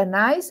to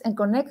organize and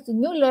connect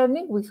new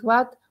learning with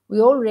what we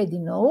already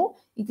know.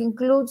 It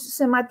includes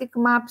semantic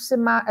maps,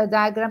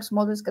 diagrams,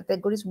 models,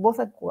 categories, both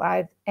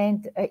acquired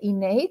and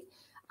innate.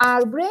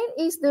 Our brain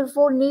is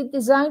therefore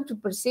designed to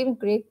perceive and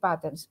create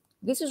patterns.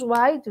 This is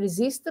why it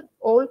resists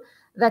all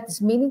that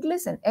is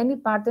meaningless and any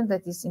pattern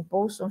that is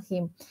imposed on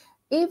him.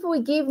 If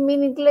we give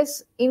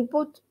meaningless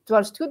input to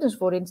our students,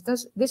 for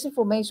instance, this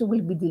information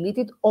will be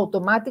deleted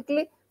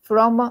automatically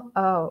from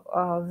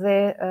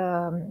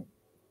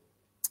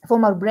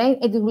from our brain,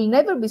 and it will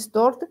never be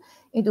stored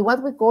into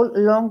what we call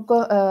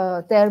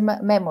long-term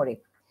memory.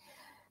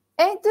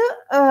 And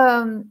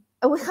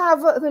we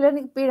have the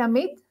learning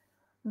pyramid. I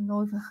don't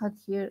know if I had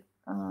here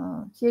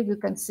here you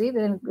can see the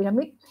learning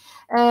pyramid.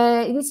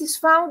 This is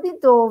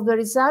founded of the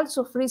results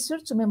of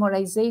research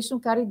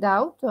memorization carried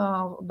out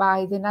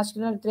by the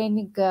National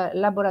Training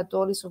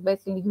Laboratories of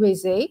Bethlehem,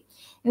 USA.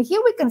 And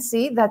here we can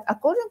see that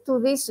according to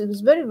this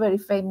very, very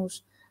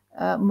famous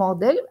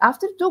model,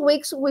 after 2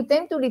 weeks, we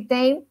tend to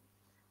retain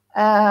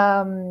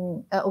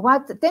 10%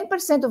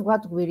 of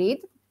what we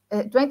read,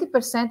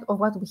 20% of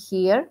what we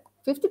hear,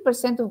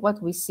 50% of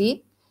what we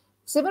see,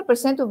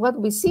 7% of what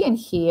we see and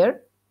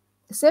hear,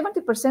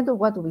 70% of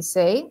what we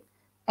say,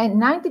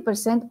 and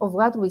 90% of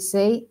what we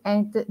say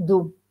and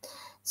do.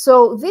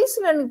 So this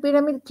learning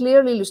pyramid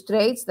clearly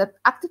illustrates that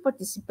active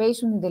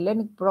participation in the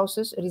learning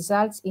process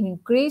results in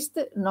increased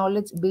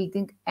knowledge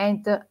building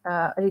and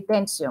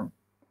retention.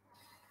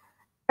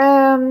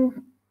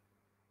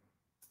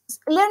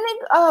 Learning,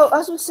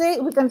 as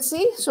we can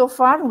see so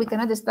far, we can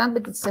understand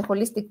that it's a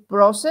holistic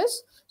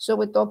process. So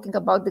we're talking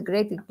about the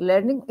graded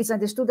learning. It's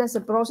understood as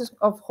a process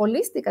of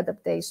holistic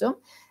adaptation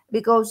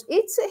because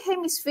each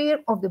hemisphere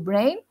of the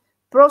brain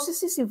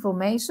processes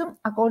information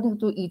according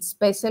to its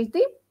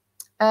specialty,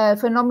 a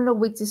phenomenon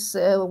which is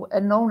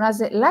known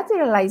as a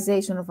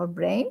lateralization of our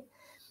brain,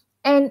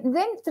 and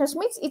then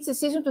transmits its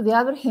decision to the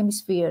other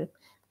hemisphere.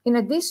 In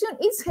addition,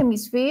 each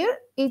hemisphere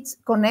is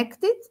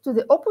connected to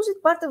the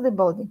opposite part of the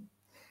body.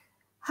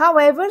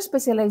 However,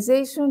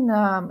 specialization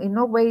in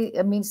no way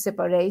means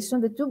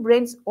separation. The two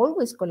brains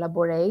always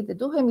collaborate. The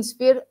two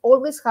hemispheres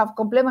always have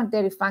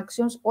complementary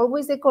functions,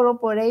 always they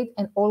cooperate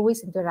and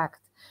always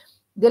interact.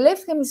 The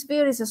left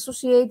hemisphere is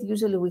associated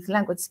usually with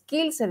language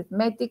skills,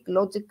 arithmetic,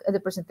 logic, and the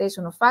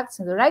presentation of facts.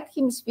 And the right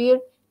hemisphere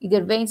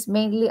intervenes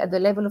mainly at the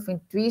level of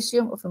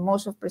intuition, of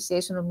emotion, of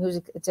appreciation of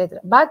music,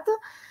 etc. But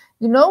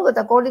you know that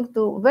according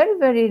to very,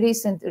 very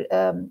recent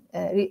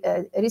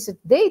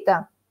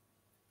data,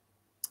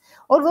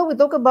 although we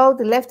talk about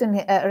the left and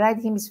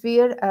right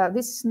hemisphere,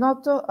 this is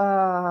not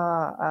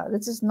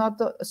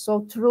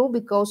so true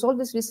because all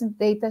this recent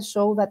data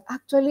show that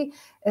actually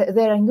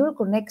there are neural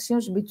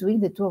connections between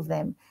the two of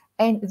them,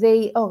 and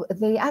they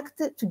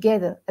act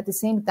together at the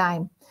same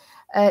time.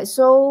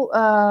 So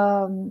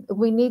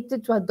we need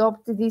to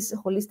adopt this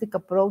holistic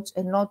approach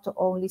and not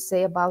only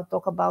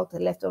talk about the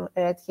left or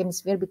right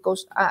hemisphere,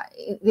 because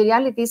the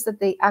reality is that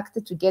they act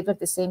together at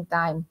the same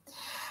time,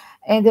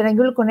 and there are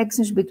neural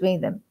connections between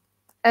them.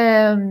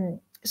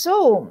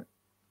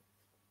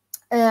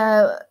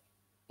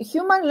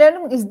 Human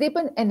learning is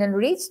deepened and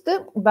enriched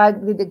by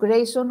the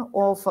integration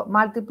of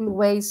multiple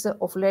ways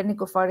of learning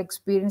of our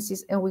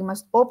experiences, and we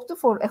must opt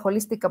for a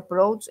holistic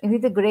approach in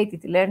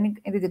integrated learning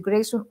and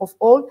integration of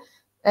all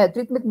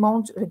treatment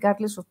modes,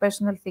 regardless of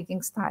personal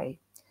thinking style.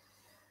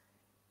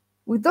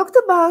 We talked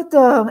about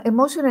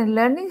emotional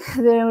learning.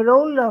 The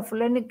role of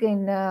learning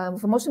in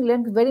emotional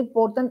learning is very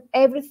important.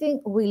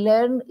 Everything we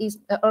learn is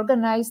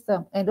organized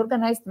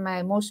my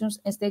emotions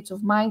and states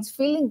of mind.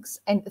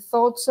 Feelings and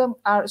thoughts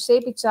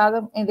shape each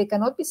other and they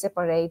cannot be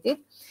separated.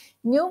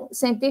 New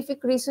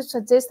scientific research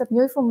suggests that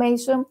new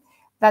information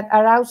that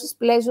arouses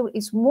pleasure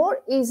is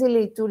more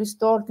easily to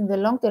restore in the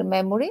long-term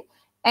memory,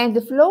 and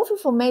the flow of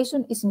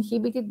information is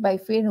inhibited by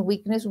fear and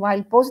weakness,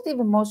 while positive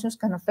emotions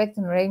can affect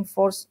and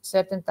reinforce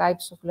certain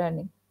types of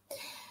learning.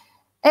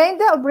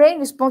 And our brain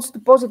responds to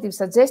positive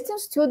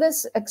suggestions.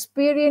 Students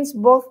experience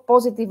both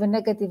positive and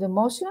negative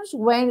emotions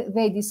when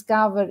they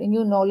discover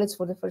new knowledge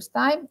for the first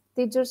time.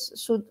 Teachers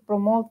should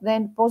promote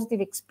then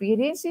positive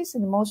experiences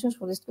and emotions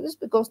for the students,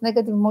 because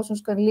negative emotions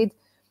can lead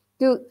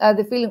to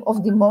the feeling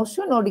of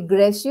demotion or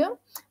regression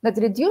that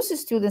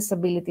reduces students'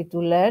 ability to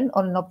learn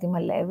on an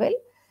optimal level.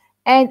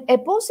 And a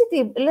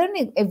positive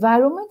learning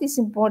environment is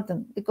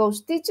important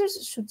because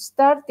teachers should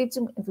start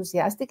teaching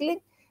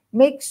enthusiastically,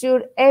 make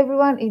sure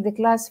everyone in the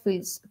class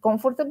feels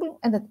comfortable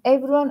and that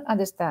everyone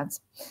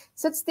understands.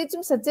 Such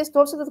teaching suggests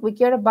also that we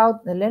care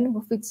about the learning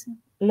of each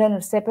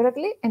learner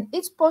separately, and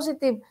each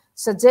positive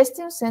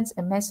suggestion sends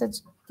a message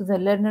to the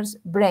learner's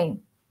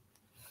brain.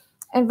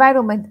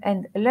 Environment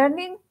and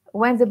learning.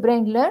 When the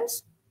brain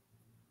learns,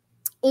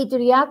 it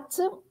reacts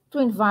to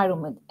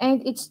environment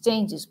and its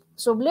changes.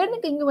 So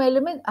learning a new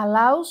element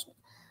allows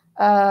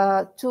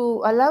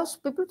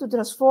people to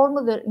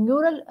transform their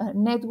neural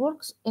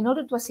networks in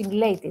order to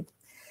assimilate it.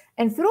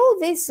 And through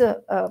this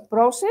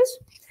process,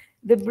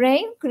 the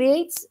brain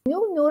creates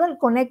new neural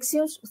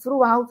connections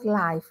throughout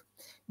life.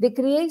 The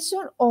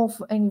creation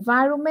of an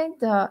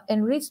environment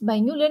enriched by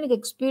new learning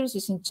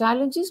experiences and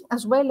challenges,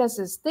 as well as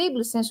a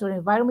stable sensory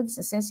environment, is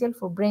essential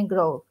for brain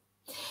growth.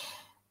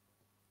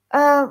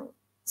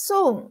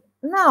 So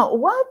now,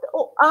 what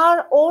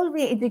are all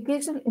the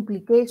educational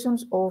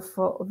implications of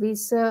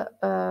these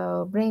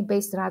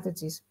brain-based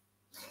strategies?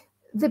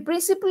 The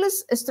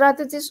principles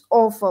strategies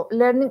of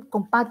learning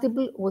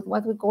compatible with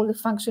what we call the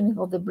functioning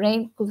of the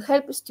brain could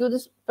help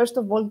students, first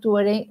of all, to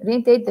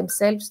orientate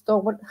themselves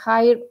toward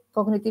higher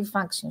cognitive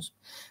functions.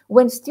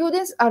 When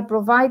students are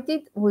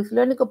provided with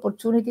learning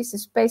opportunities,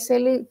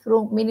 especially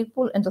through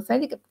meaningful and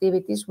authentic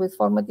activities with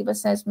formative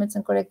assessments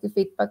and corrective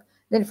feedback,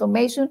 the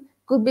information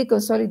could be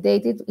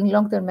consolidated in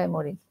long-term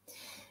memory.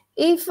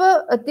 If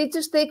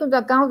teachers take into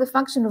account the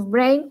function of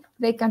brain,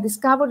 they can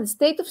discover the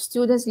state of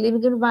students'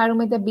 living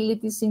environment,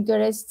 abilities,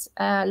 interests,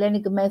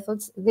 learning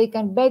methods. They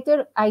can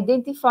better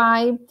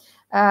identify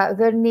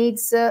their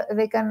needs.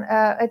 They can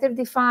better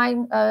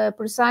define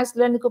precise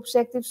learning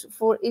objectives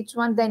for each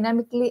one,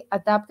 dynamically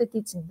adapted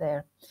teaching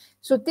there.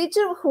 So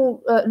teachers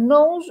who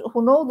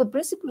know the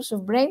principles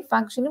of brain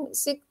functioning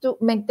seek to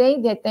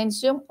maintain the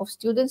attention of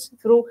students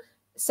through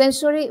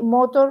sensory,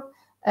 motor,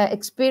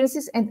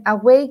 experiences and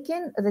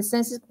awaken the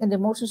senses and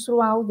emotions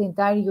throughout the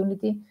entire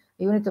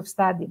unit of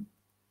study.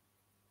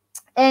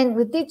 And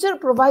the teacher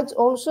provides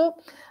also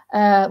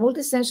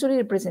multisensory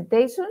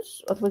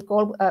representations, what we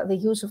call the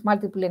use of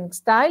multiple learning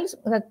styles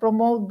that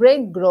promote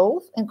brain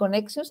growth and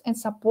connections and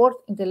support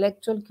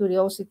intellectual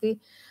curiosity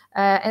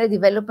and the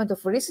development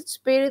of research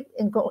spirit,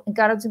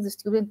 encouraging the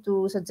student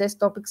to suggest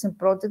topics and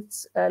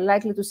projects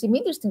likely to seem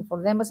interesting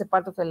for them as a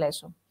part of the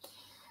lesson.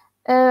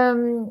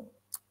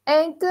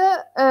 And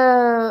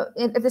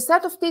at the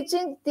start of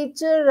teaching,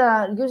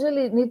 teacher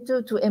usually need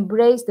to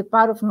embrace the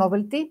power of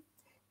novelty,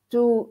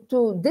 to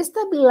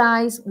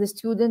destabilize the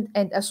student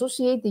and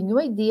associate the new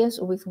ideas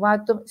with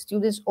what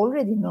students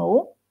already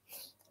know,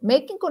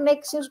 making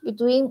connections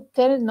between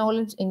current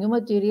knowledge and new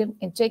material,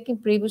 and checking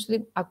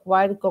previously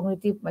acquired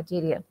cognitive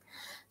material.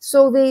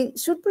 So they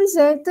should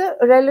present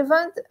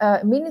relevant,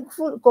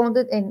 meaningful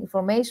content and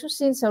information,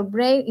 since our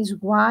brain is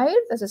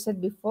wired, as I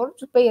said before,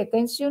 to pay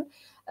attention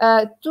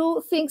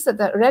to things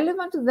that are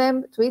relevant to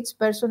them, to each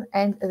person,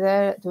 and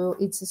to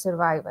its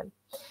survival.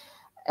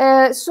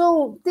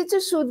 So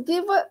teachers should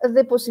give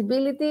the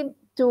possibility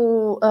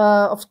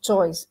of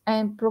choice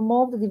and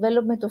promote the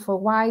development of a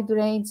wide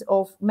range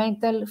of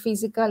mental,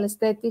 physical,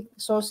 aesthetic,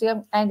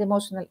 social, and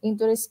emotional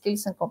interests,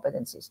 skills, and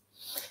competencies.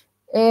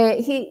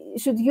 He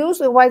should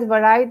use a wide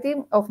variety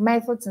of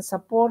methods and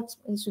supports.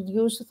 He should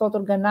use thought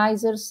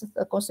organizers,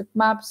 concept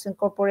maps,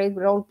 incorporate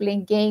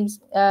role-playing games,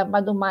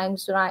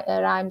 pantomimes,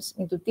 rhymes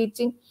into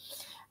teaching.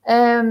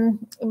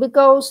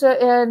 Because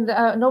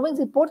knowing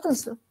the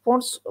importance,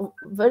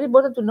 very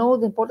important to know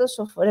the importance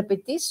of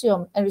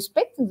repetition and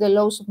respecting the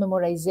laws of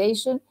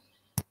memorization.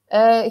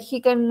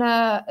 He can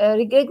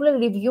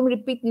regularly review and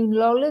repeat new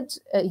knowledge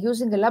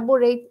using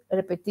elaborate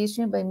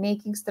repetition by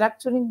making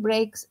structuring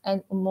breaks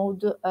and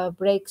mode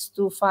breaks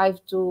to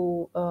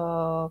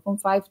from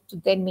 5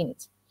 to 10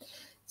 minutes.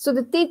 So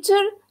the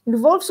teacher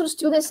involves all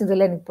students in the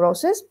learning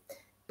process,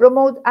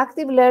 promote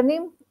active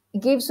learning,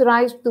 gives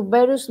rise to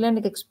various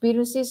learning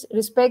experiences,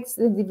 respects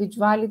the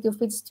individuality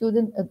of each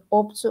student, and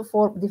opts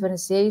for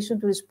differentiation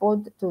to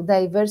respond to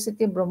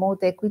diversity and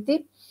promote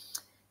equity.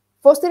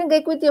 Fostering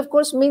equity, of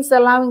course, means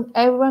allowing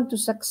everyone to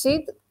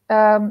succeed.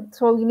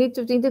 So you need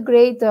to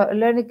integrate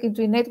learning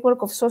into a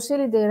network of social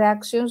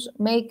interactions,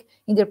 make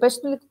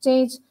interpersonal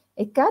exchange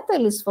a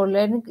catalyst for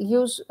learning,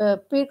 use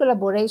peer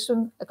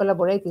collaboration,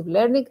 collaborative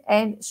learning,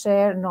 and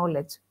share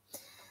knowledge.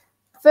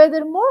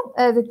 Furthermore,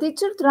 the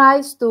teacher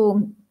tries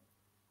to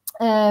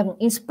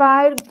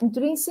inspire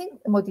intrinsic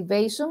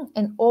motivation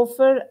and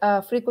offer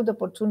frequent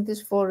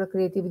opportunities for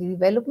creativity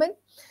development.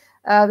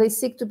 They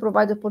seek to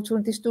provide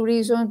opportunities to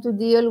reason, to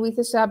deal with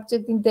a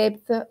subject in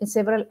depth in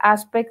several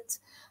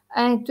aspects,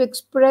 and to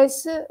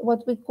express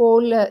what we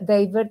call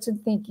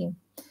divergent thinking.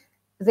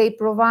 They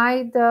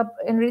provide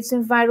enriched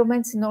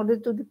environments in order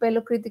to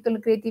develop critical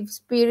and creative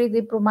spirit.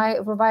 They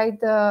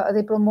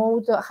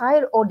promote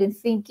higher order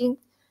thinking,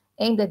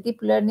 aimed at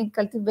deep learning,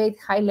 cultivate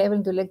high-level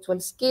intellectual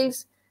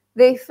skills.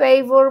 They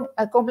favor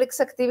complex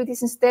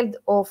activities instead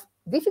of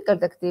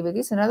difficult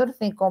activities. Another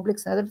thing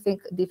complex, another thing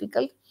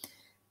difficult.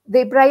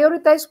 They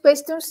prioritize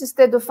questions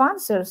instead of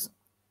answers.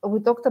 We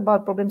talked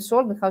about problem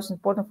solving, how it's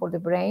important for the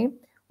brain.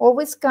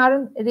 Always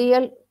current,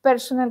 real,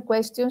 personal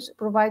questions,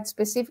 provide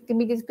specific,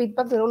 immediate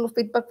feedback. The role of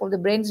feedback for the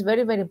brain is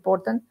very, very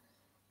important.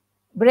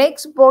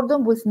 Breaks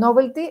boredom with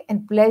novelty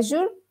and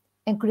pleasure,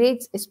 and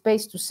creates a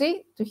space to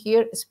see, to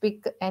hear,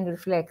 speak, and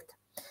reflect.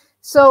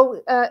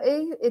 So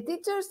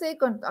teachers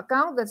take into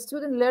account that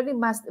student learning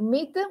must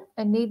meet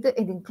and need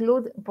and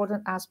include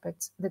important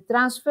aspects. The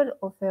transfer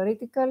of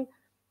theoretical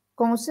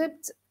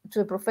concepts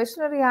to a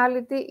professional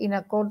reality in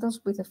accordance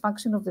with the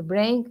function of the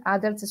brain.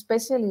 Adults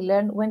especially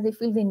learn when they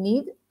feel the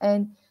need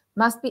and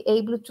must be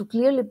able to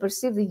clearly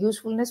perceive the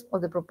usefulness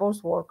of the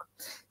proposed work.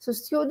 So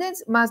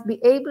students must be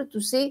able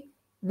to see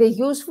the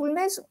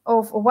usefulness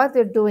of what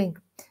they're doing.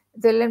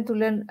 They learn to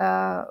learn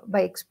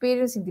by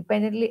experience,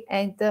 independently,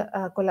 and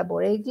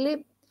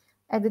collaboratively.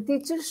 And the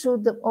teacher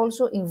should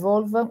also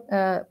involve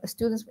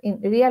students in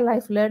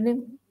real-life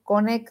learning,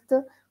 connect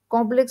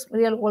complex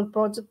real-world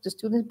projects to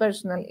students'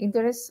 personal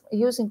interests,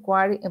 use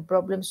inquiry and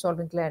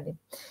problem-solving learning.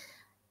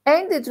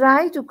 And they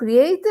try to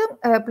create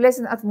a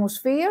pleasant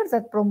atmosphere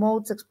that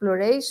promotes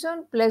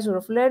exploration, pleasure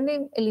of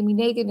learning,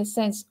 eliminating a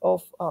sense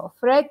of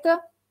threat.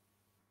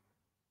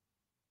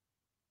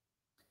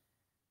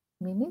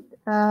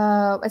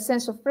 A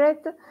sense of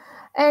threat,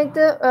 and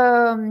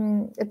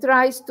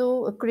tries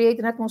to create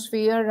an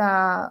atmosphere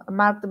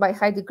marked by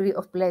high degree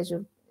of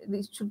pleasure.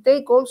 They should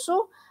take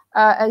also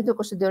into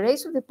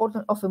consideration the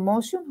importance of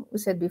emotion, we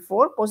said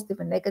before, positive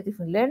and negative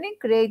in learning,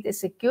 create a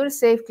secure,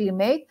 safe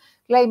climate.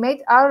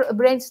 Our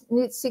brains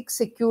seek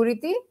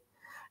security,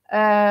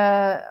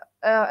 a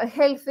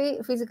healthy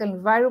physical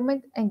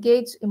environment,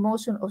 engage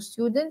emotion of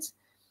students,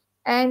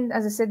 and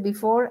as I said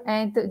before,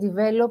 and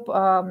develop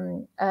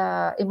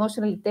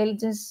emotional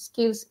intelligence,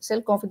 skills,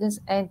 self-confidence,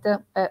 and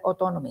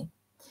autonomy.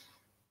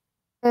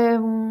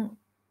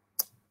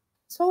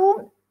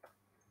 So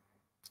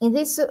in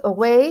this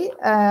way,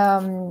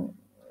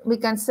 we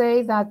can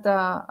say that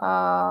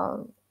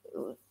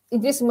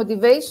this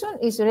motivation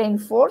is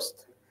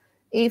reinforced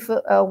if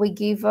we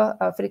give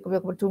frequent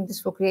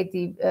opportunities for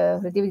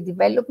creativity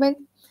development.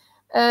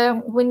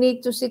 We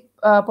need to seek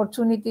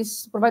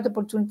opportunities, provide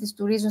opportunities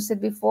to reason,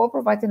 said before,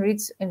 provide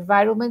enriched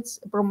environments,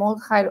 promote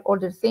higher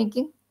order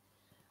thinking.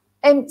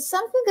 And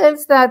something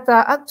else that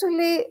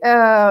actually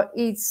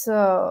it's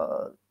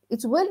not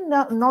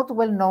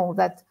well known,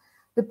 that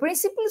the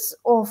principles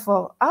of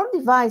our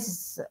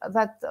devices,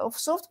 that of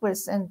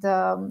softwares and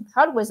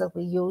hardwares that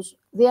we use,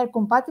 they are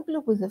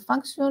compatible with the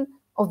function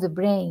of the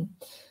brain.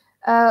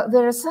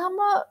 There are some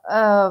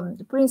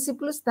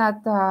principles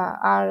that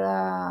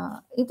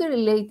are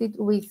interrelated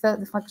with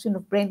the function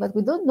of brain, but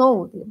we don't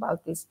know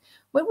about this.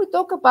 When we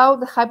talk about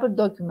the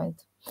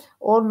hyperdocument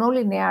or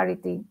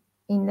nonlinearity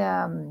in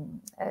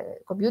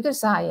computer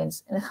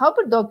science, and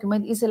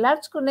hyperdocument is a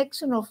large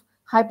connection of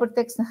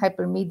hypertext and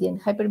hypermedia. And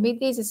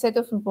hypermedia is a set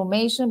of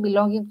information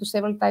belonging to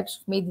several types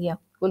of media.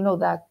 We'll know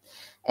that.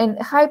 And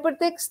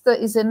hypertext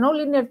is a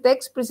nonlinear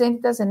text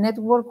presented as a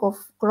network of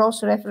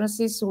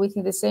cross-references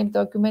within the same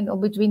document or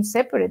between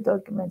separate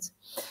documents.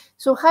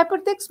 So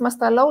hypertext must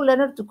allow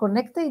learner to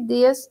connect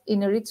ideas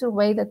in a richer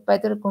way that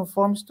better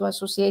conforms to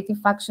associating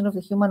function of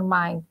the human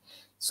mind.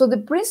 So the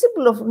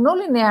principle of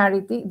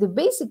nonlinearity, the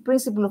basic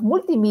principle of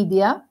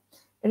multimedia,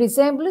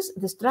 resembles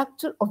the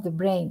structure of the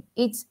brain,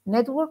 its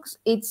networks,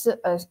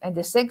 and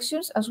the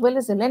sections, as well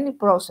as the learning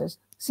process,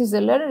 since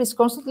the learner is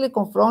constantly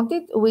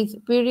confronted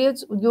with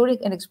periods during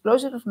an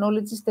explosion of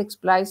knowledge takes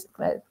place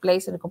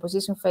in the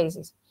composition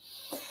phases.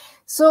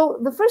 So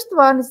the first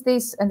one is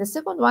this, and the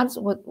second one is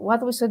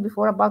what we said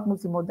before about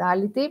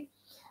multimodality.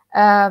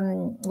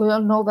 We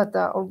all know that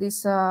all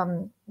this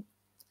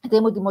the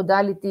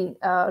multimodality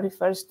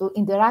refers to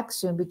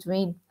interaction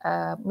between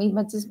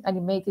images,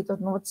 animated or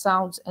not,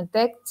 sounds, and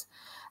texts.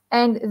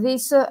 And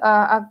this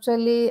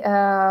actually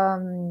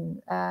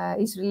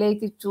is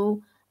related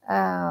to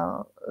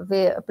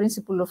the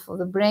principle of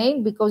the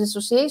brain, because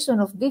association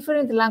of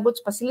different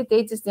language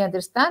facilitates the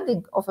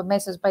understanding of a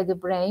message by the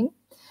brain,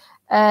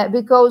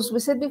 because we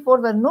said before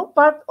that no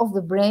part of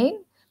the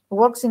brain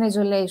works in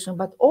isolation,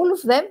 but all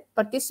of them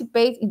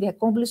participate in the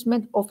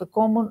accomplishment of a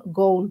common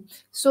goal.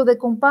 So the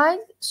combined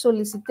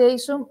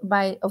solicitation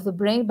of the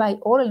brain by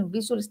oral and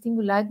visual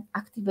stimuli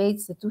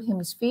activates the two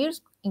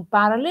hemispheres in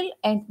parallel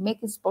and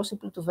makes it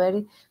possible to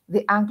vary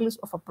the angles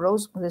of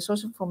approach on the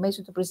source of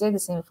information to present the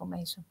same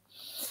information.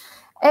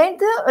 And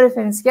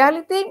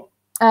referentiality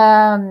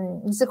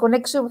is a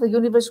connection of the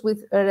universe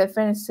with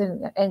reference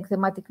and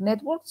thematic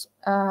networks.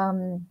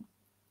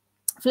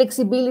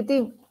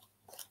 Flexibility,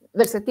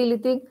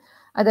 versatility,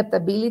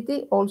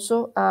 adaptability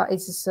also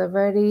is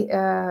very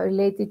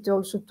related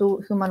also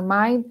to human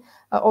mind.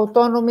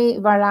 Autonomy,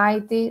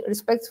 variety,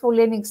 respect for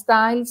learning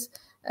styles.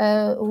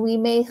 We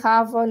may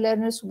have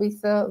learners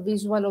with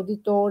visual,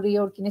 auditory,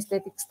 or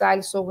kinesthetic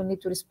styles, so we need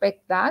to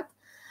respect that.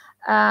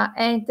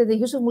 And the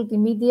use of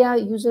multimedia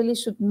usually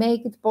should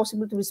make it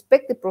possible to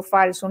respect the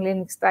profiles on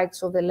learning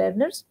styles of the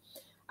learners.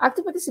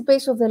 Active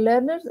participation of the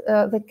learners,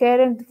 the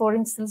current, for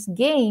instance,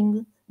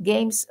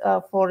 games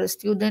for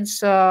students,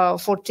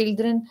 for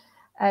children,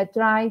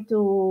 try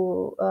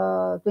to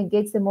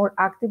engage them more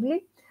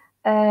actively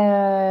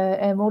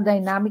and more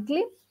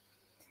dynamically.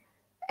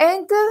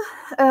 And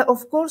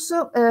of course,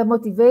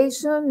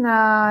 motivation.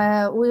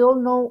 We all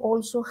know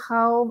also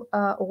how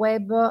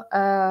web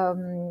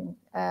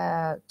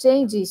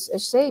changes,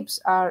 shapes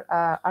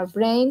our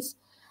brains.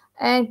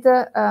 And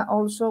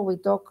also we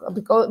talk,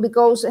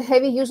 because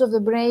heavy use of the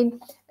brain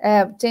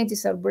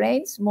changes our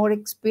brains. More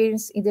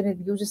experienced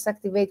internet users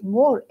activate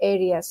more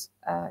areas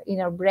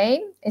in our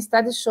brain. And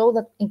studies show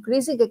that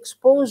increasing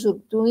exposure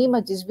to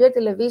images via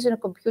television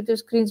and computer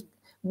screens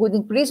would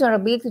increase our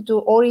ability to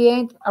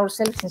orient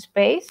ourselves in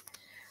space.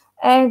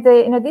 And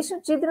in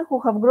addition, children who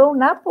have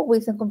grown up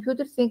with a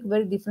computer think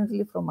very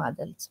differently from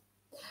adults.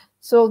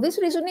 So this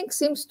reasoning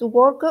seems to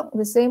work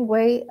the same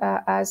way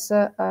as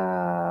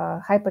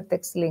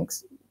hypertext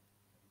links,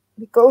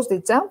 because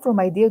they jump from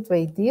idea to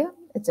idea,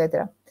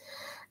 etc.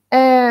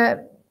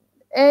 ICT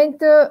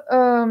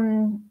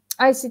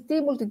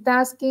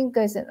multitasking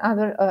is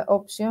another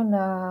option,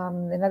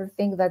 another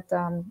thing that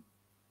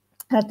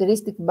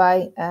characteristic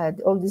by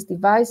all these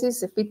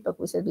devices, the feedback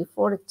we said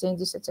before, it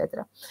changes,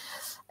 etc.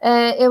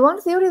 One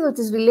theory that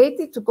is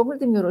related to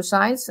cognitive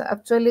neuroscience,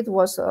 actually it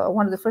was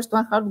one of the first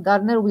one, Howard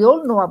Gardner. We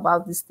all know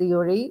about this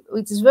theory,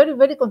 which is very,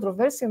 very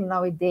controversial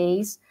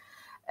nowadays.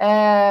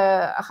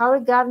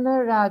 Howard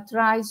Gardner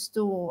tries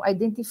to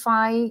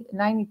identify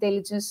 9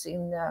 intelligences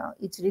in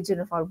each region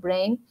of our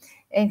brain,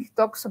 and he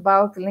talks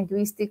about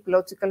linguistic,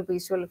 logical,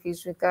 visual,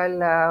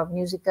 physical,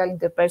 musical,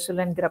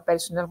 interpersonal,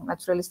 intrapersonal,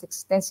 naturalist,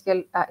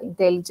 existential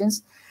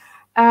intelligence.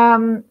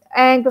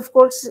 And of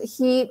course,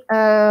 he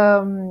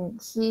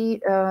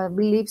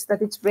believes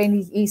that each brain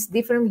is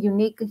different,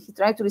 unique. He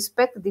tried to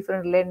respect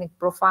different learning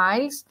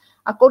profiles.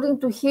 According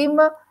to him,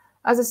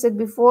 as I said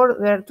before,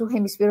 there are 2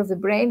 hemispheres of the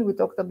brain. We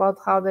talked about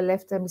how the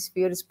left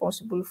hemisphere is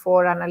responsible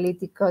for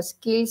analytic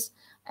skills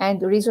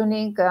and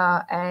reasoning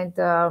and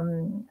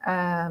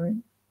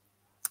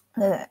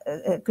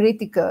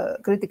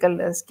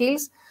critical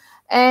skills.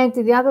 And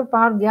the other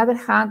part, on the other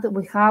hand,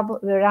 we have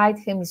the right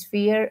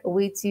hemisphere,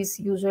 which is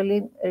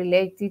usually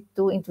related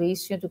to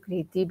intuition, to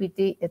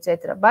creativity,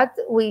 etc. But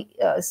we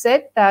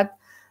said that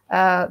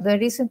the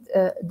recent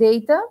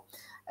data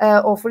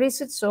of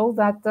research show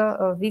that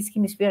these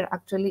hemispheres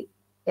actually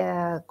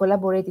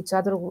collaborate each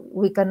other.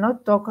 We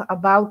cannot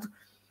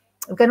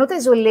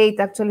isolate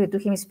actually the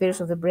 2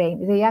 hemispheres of the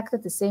brain. They act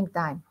at the same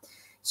time.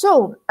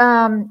 So,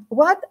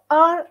 what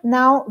are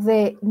now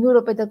the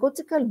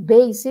neuropedagogical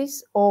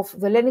basis of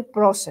the learning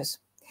process?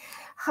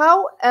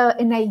 How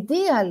an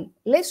ideal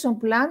lesson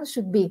plan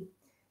should be?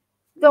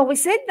 So, we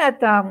said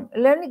that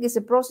learning is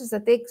a process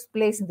that takes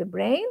place in the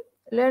brain.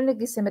 Learning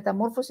is a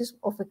metamorphosis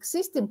of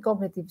existing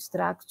cognitive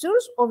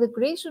structures or the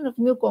creation of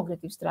new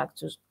cognitive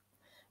structures.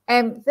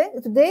 And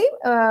today,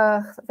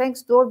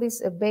 thanks to all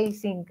these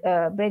basic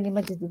brain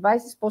imaging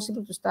devices, it's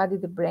possible to study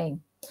the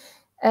brain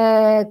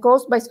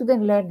caused by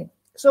student learning.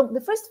 So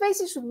the first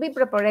phase should be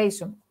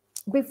preparation.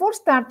 Before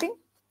starting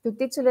to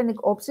teach a learning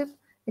object,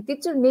 the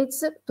teacher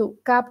needs to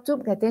capture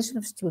the attention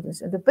of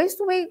students. And the best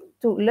way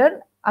to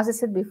learn, as I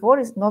said before,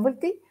 is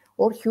novelty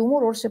or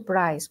humor or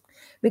surprise.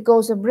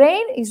 Because the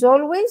brain is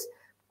always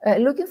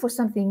looking for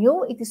something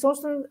new. It is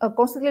also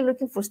constantly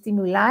looking for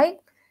stimuli.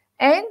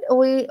 And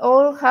we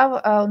all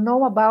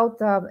know about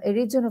a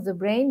region of the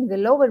brain, the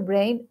lower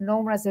brain,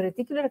 known as the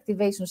reticular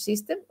activation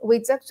system,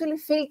 which actually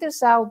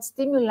filters out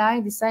stimuli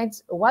and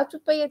decides what to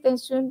pay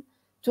attention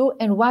to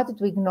and what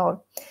to ignore.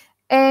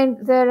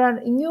 And there are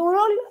in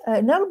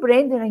our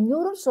brain, there are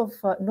neurons of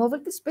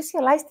novelty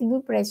specialized in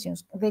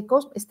impressions. They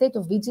cause a state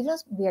of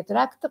vigilance, they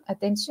attract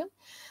attention,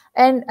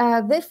 and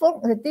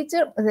therefore the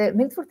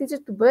need for teachers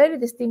to vary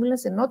the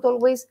stimulus and not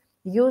always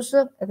use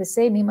the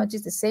same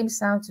images, the same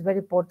sounds is very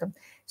important.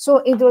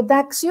 So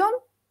introduction,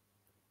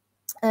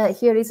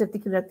 here is a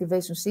reticular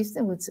activation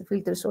system which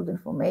filters all the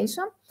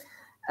information.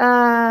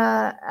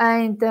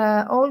 And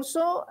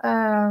also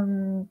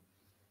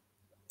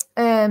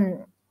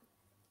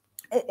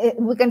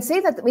we can say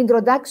that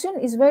introduction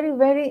is very,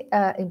 very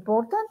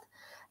important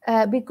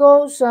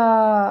because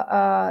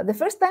the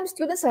first time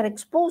students are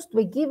exposed to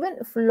a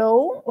given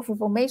flow of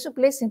information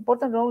plays an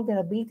important role in their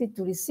ability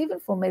to retrieve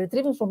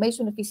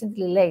information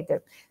efficiently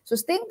later. So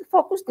staying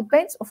focused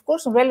depends, of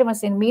course, on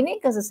relevance and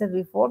meaning, as I said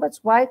before.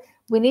 That's why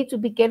we need to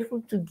be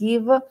careful to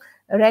give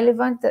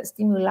relevant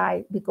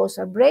stimuli, because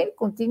our brain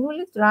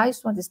continually tries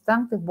to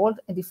understand the world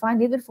and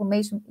define if the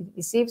information it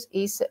receives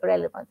is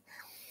relevant.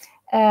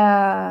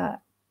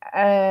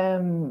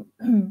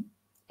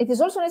 It is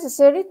also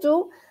necessary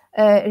to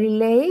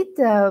relate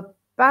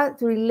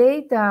past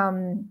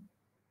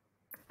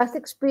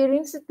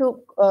experience in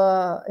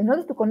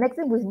order to connect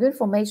them with new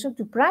information,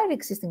 to prior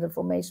existing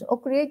information,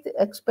 or create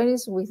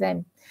experience with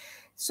them.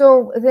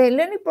 So the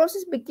learning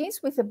process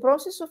begins with the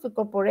process of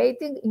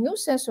incorporating new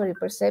sensory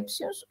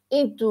perceptions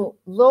into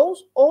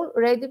those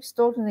already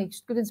stored in the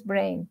student's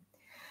brain.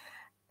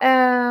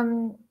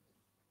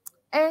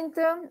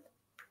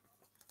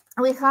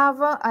 We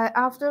have,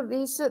 after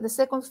this, the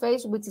second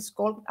phase, which is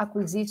called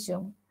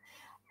acquisition.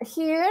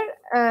 Here,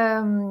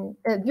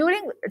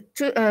 during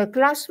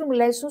classroom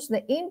lessons,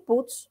 the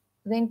inputs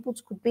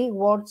could be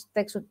words,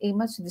 text, or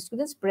image in the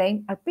student's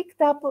brain are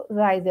picked up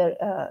either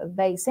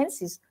by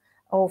senses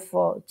of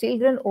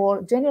children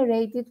or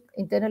generated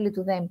internally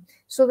to them.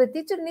 So the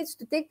teacher needs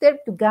to take care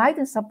to guide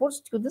and support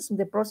students in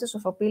the process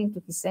of appealing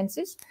to his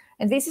senses.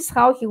 And this is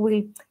how he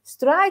will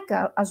strike,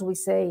 as we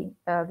say,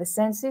 the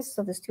senses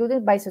of the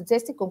student by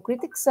suggesting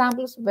concrete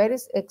examples,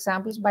 various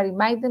examples, by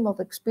reminding them of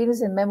experience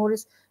and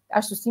memories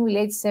as to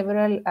stimulate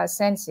several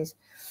senses.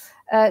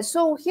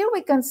 So here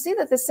we can see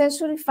that the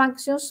sensory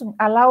functions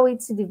allow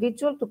each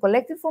individual to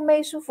collect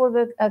information for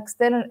the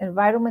external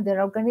environment,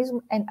 their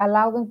organism, and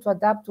allow them to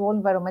adapt to all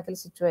environmental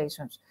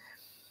situations.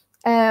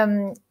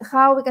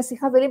 How we can see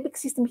how the limbic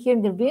system here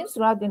intervenes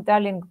throughout the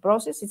entire learning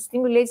process. It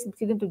stimulates the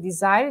student to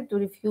desire, to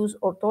refuse,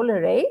 or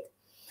tolerate.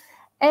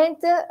 And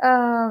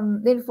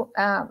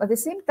at the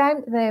same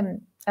time,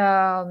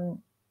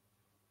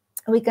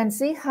 we can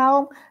see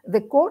how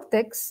the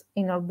cortex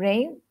in our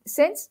brain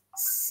sends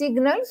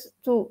signals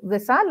to the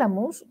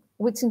thalamus,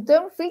 which in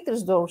turn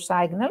filters those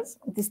signals,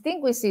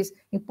 distinguishes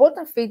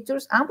important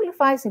features,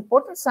 amplifies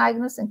important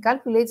signals, and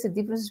calculates the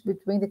differences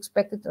between the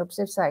expected and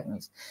observed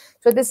signals.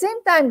 So at the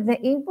same time, the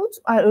inputs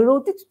are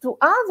routed to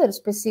other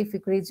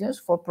specific regions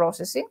for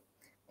processing,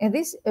 and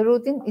this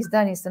routing is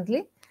done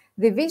instantly.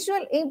 The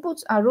visual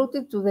inputs are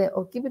routed to the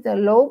occipital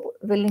lobe,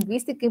 the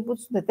linguistic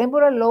inputs to the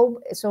temporal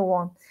lobe, and so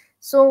on.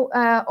 So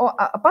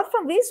apart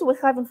from this, we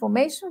have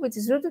information which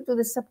is routed to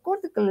the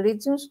subcortical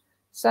regions,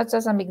 such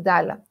as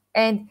amygdala.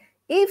 And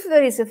if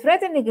there is a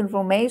threatening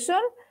information,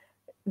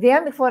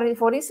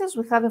 for instance,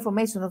 we have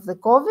information of the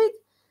COVID.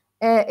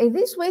 In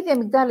this way, the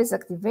amygdala is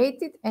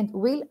activated and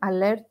will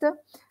alert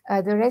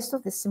the rest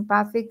of the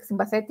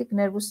sympathetic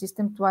nervous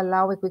system to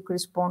allow a quick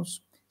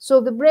response.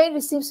 So the brain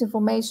receives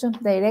information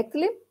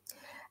directly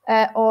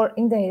or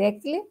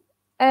indirectly,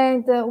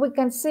 and we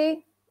can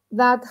see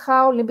that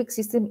how limbic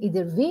system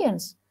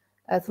intervenes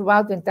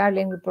throughout the entire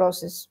learning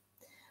process.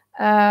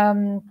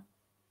 And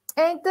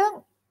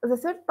the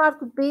third part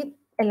would be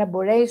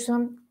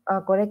elaboration,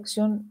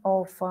 correction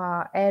of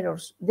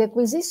errors. The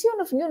acquisition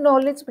of new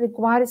knowledge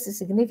requires a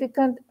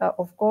significant,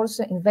 of course,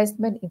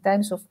 investment in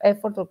terms of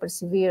effort or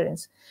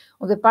perseverance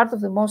on the part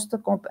of the most,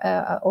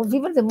 of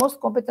even the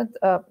most competent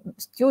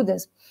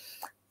students.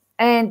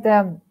 And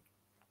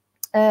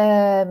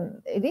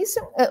this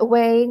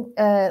way,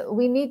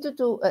 we need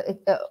to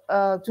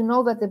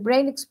know that the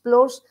brain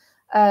explores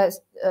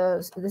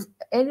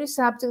any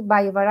subject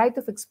by a variety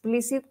of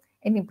explicit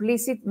and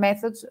implicit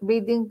methods,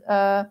 reading,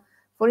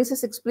 for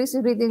instance,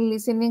 explicit reading,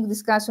 listening,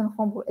 discussion,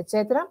 homework,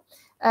 etc.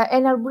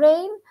 And our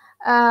brain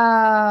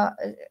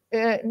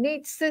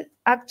needs,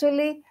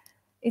 actually,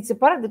 it's a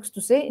paradox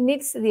to say,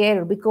 needs the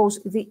error,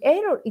 because the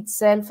error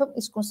itself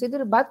is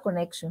considered a bad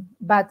connection.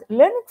 But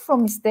learning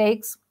from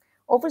mistakes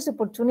offers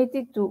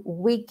opportunity to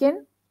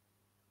weaken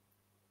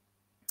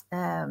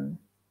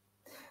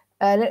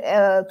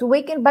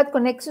bad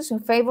connections in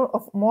favor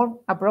of more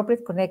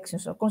appropriate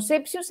connections. So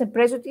conceptions and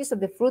prejudices are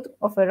the fruit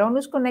of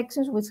erroneous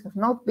connections which have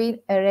not been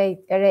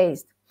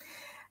erased.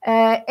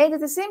 And at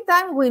the same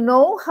time, we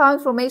know how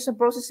information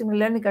processing and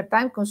learning are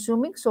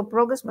time-consuming, so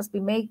progress must be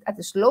made at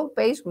a slow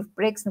pace with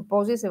breaks and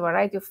pauses, a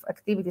variety of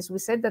activities. We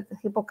said that the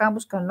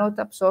hippocampus cannot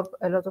absorb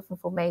a lot of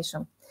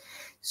information.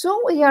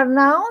 So we are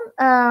now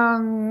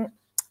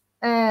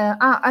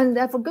and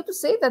I forgot to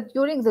say that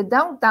during the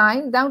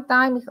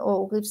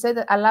downtime, we've said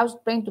that allows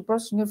brain to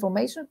process new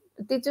information.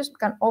 Teachers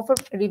can offer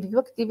review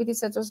activities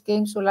such as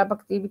games or lab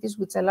activities,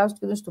 which allow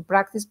students to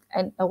practice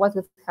and what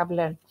they have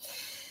learned.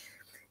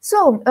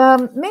 So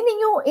many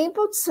new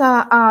inputs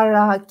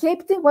are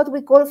kept in what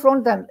we call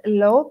frontal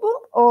lobe,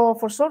 or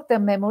for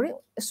short-term memory.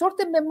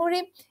 Short-term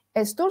memory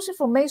stores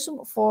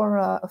information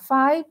for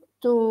 5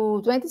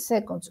 to 20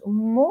 seconds.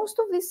 Most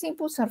of these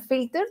inputs are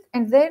filtered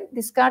and then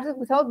discarded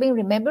without being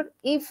remembered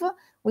if,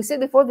 we said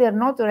before, they are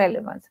not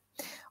relevant.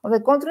 On the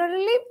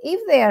contrary,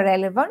 if they are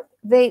relevant,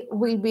 they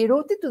will be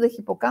routed to the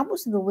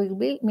hippocampus and they will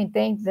be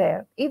maintained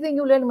there. If the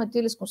new learning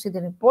material is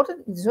considered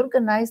important, it is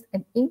organized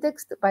and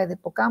indexed by the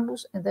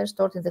hippocampus and they're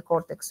stored in the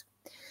cortex.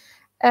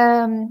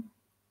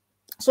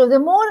 So the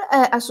more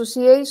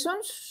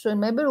associations, so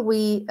remember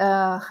we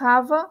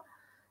have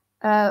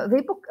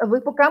the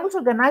hippocampus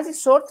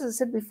organizes short, as I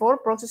said before,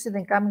 processing the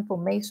incoming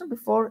information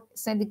before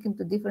sending it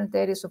to different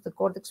areas of the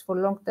cortex for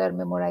long-term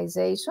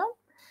memorization.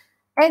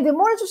 And the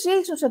more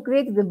associations are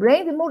created in the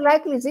brain, the more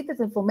likely is it that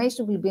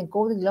information will be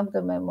encoded in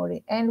long-term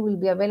memory and will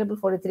be available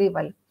for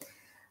retrieval.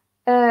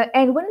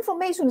 And when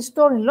information is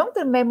stored in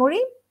long-term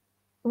memory,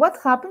 what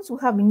happens? We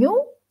have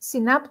new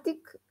synaptic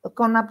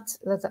contacts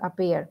that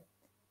appear,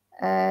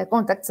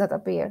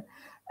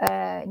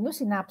 new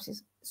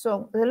synapses.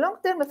 So the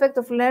long-term effect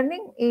of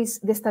learning is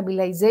the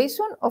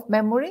stabilization of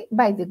memory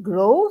by the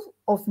growth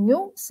of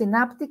new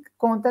synaptic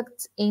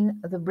contacts in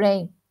the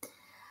brain.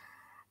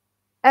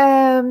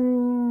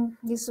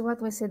 This is what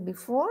we said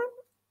before.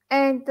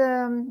 And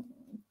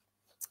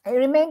I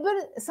remember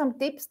some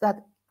tips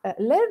that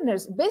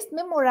learners best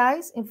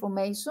memorize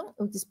information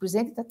which is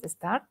presented at the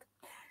start.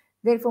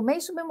 The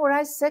information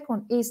memorized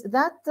second is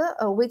that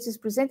which is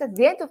presented at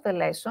the end of the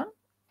lesson.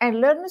 And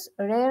learners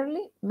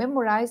rarely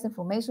memorize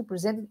information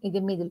presented in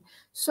the middle.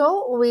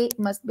 So we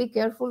must be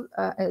careful,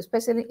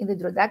 especially in the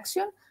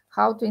introduction,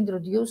 how to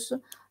introduce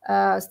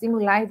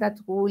stimuli that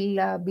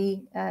will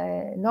be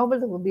novel,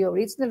 that will be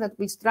original, that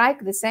will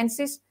strike the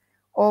senses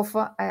of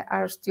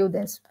our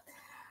students.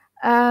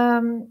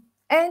 And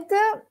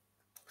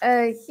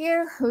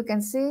here we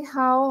can see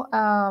how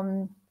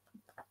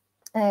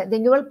the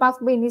neural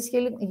pathway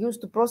initially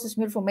used to process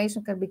new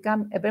information can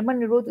become a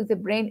permanent route if the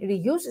brain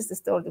reuses the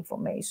stored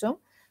information.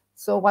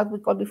 So what we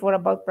called before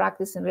about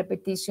practice and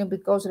repetition,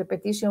 because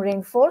repetition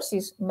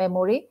reinforces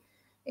memory.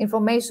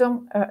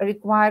 Information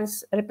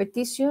requires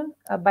repetition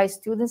by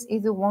students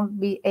if they won't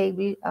be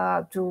able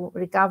to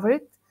recover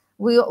it.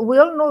 We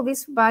all know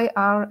this by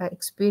our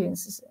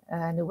experiences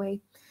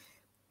anyway.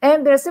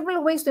 And there are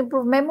several ways to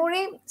improve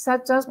memory,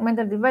 such as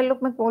mental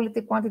development,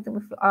 quality, quantity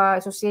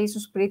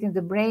associations created in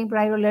the brain,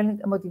 prior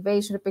learning,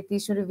 motivation,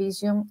 repetition,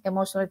 revision,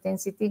 emotional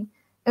intensity.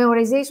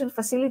 Memorization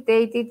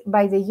facilitated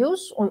by the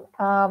use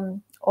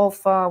of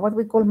what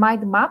we call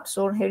mind maps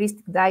or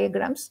heuristic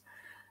diagrams,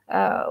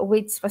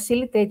 which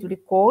facilitate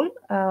recall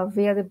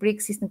via the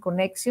pre-existing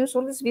connections.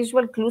 All these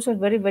visual clues are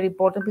very, very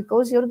important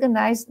because they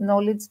organize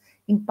knowledge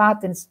in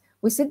patterns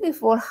we said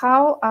before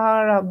how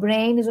our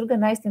brain is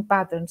organized in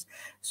patterns.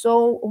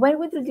 So when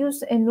we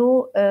introduce a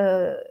new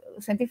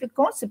scientific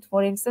concept,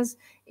 for instance,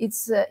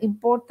 it's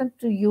important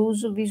to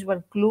use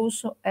visual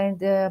clues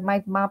and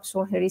mind maps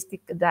or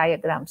heuristic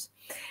diagrams.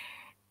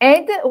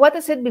 And what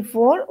I said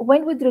before,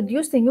 when we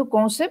introduce a new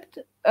concept,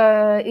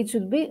 it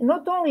should be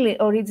not only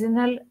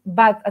original,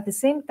 but at the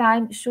same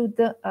time should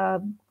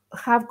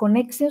have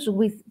connections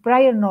with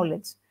prior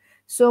knowledge.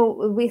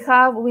 So we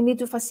need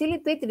to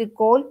facilitate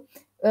recall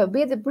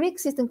via the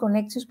pre-existing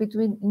connections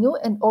between new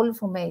and old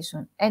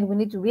information. And we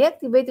need to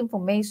reactivate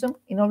information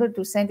in order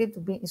to send it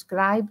to be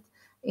inscribed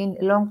in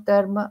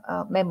long-term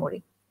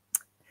memory.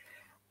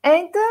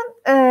 And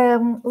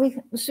we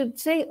should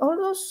say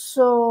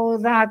also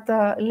that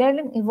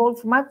learning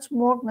involves much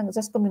more than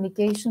just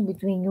communication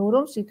between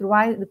neurons. It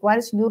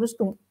requires neurons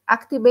to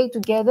activate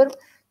together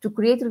to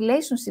create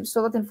relationships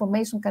so that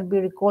information can be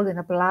recalled and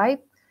applied.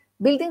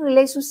 Building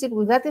relationship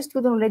with what the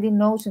student already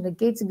knows and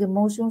engaging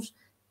emotions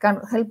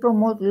can help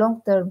promote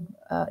long-term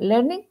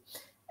learning.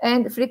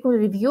 And frequent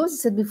reviews, as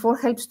I said before,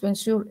 helps to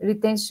ensure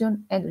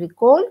retention and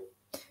recall,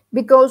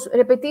 because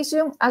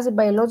repetition as a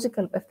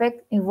biological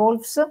effect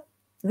involves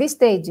these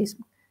stages: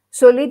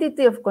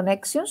 solidity of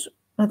connections,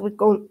 what we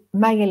call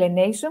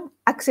myelination,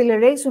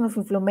 acceleration of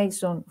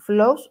information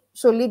flows,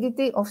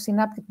 solidity of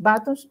synaptic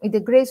patterns,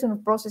 integration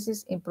of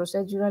processes in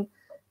procedural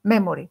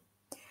memory.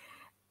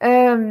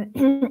 And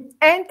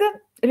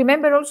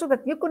remember also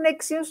that new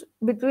connections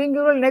between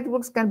neural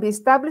networks can be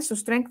established or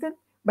strengthened,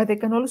 but they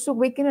can also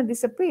weaken and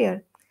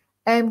disappear.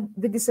 And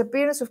the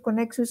disappearance of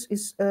connections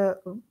is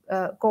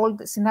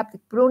called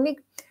synaptic pruning,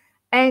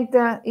 and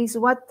is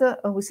what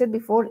we said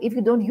before: if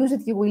you don't use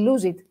it, you will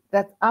lose it.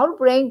 That our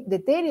brain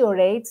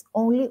deteriorates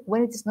only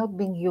when it is not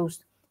being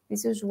used.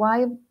 This is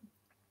why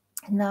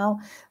now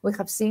we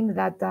have seen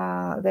that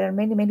there are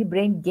many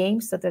brain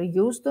games that are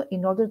used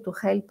in order to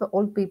help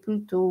all people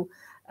to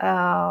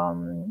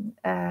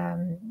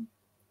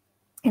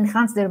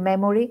enhance their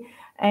memory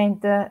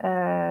and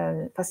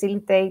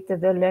facilitate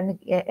their learning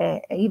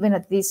even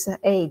at this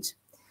age.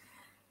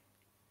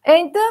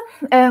 And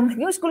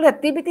new school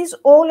activities,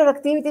 all our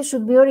activities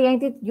should be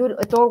oriented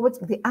towards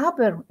the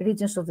upper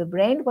regions of the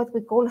brain, what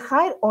we call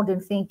higher order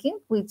thinking,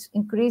 which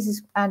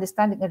increases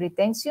understanding and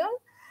retention.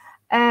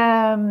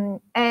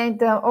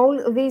 And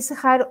all these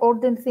higher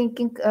order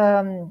thinking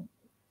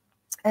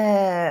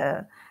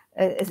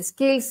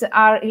skills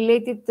are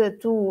related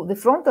to the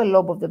frontal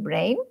lobe of the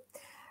brain.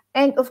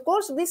 And of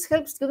course, this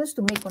helps students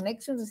to make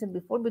connections, as I said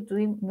before,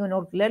 between new and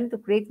old learning, to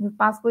create new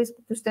pathways,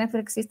 to strengthen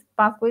existing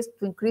pathways,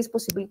 to increase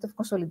possibility of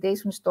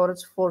consolidation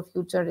storage for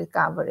future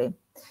recovery.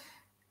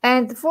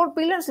 And 4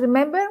 pillars,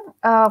 remember,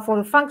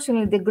 for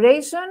functional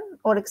integration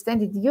or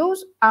extended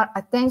use are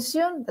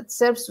attention, that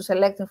serves to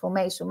select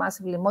information,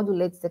 massively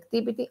modulated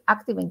activity,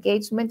 active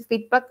engagement,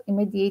 feedback,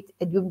 immediate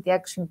and during the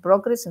action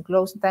progress, and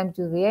close time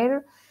to the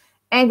error,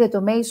 and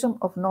automation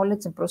of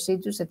knowledge and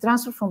procedures, a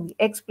transfer from the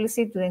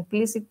explicit to the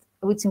implicit,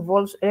 which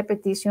involves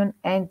repetition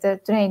and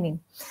training.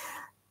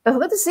 I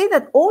forgot to say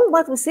that all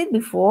what we said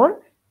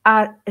before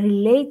are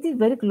related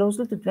very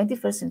closely to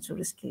 21st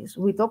century skills.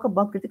 We talk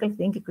about critical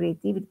thinking,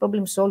 creativity,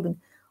 problem solving.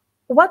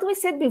 What we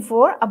said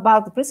before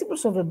about the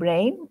principles of the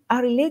brain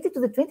are related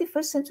to the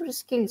 21st century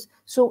skills.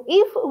 So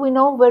if we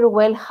know very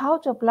well how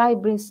to apply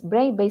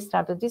brain-based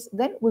strategies,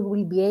 then we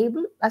will be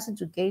able, as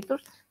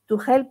educators, to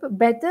help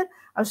better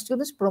our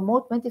students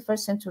promote 21st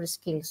century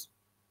skills.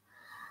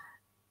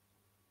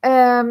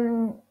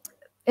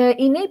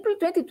 In April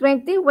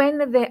 2020, when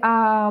the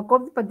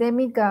COVID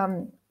pandemic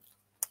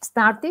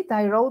started,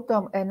 I wrote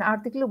an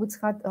article which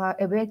had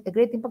a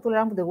great impact all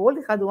around the world.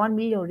 It had 1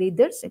 million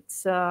readers.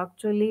 It's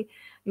actually,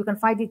 you can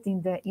find it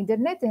in the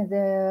internet and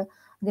the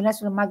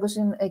national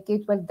magazine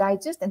K-12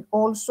 Digest, and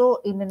also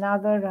in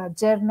another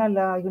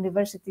journal,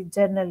 university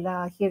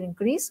journal here in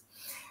Greece,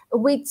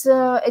 which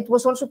it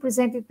was also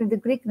presented in the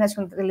Greek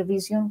national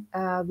television,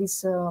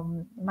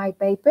 my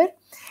paper.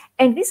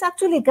 And this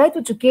actually a guide to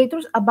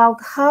educators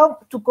about how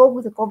to cope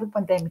with the COVID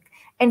pandemic.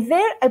 And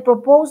there I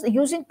propose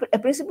using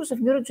principles of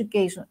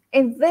neuroeducation.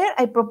 And there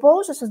I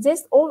propose, I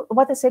suggest all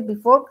what I said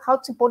before, how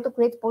it's important to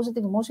create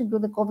positive emotion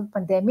during the COVID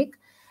pandemic,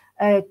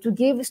 to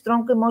give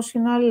strong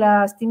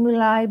emotional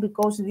stimuli,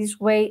 because this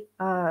way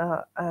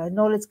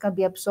knowledge can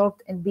be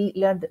absorbed and be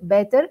learned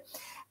better.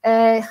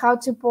 How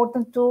it's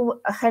important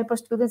to help our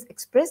students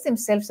express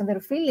themselves and their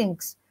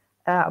feelings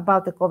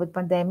about the COVID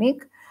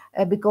pandemic,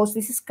 because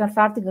this is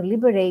cathartic and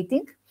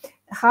liberating.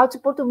 How it's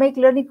important to make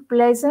learning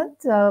pleasant,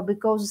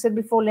 because I said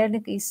before,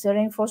 learning is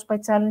reinforced by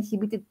challenge,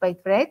 inhibited by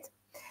threat.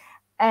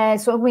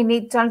 So we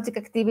need challenging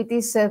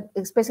activities,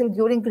 especially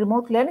during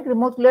remote learning.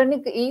 Remote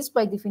learning is,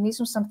 by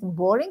definition, something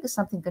boring,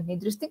 something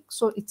uninteresting.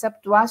 So it's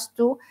up to us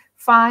to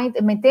find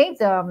and maintain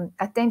the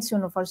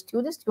attention of our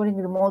students during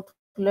remote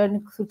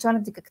learning through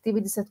challenging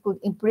activities that could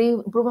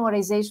improve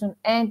memorization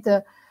and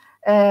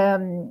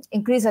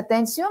increase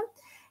attention.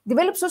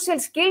 Develop social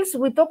skills.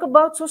 We talk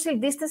about social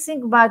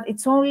distancing, but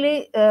it's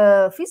only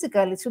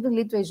physical. It shouldn't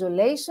lead to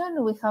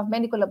isolation. We have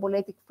many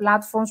collaborative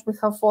platforms. We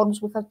have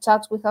forums. We have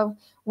chats. We have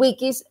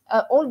wikis.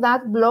 All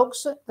that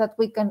blogs that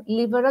we can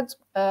leverage.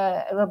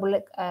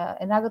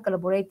 Another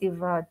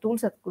collaborative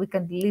tools that we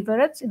can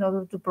leverage in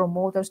order to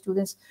promote our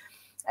students'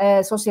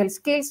 social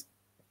skills,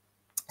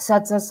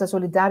 such as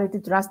solidarity,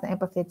 trust,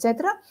 empathy,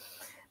 etc.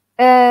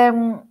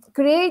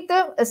 Create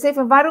a safe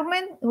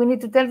environment. We need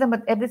to tell them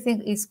that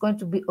everything is going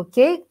to be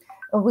okay.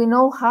 We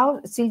know how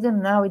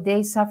children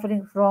nowadays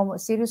suffering from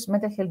serious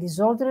mental health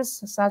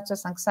disorders such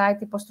as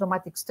anxiety,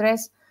 post-traumatic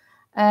stress,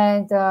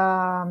 and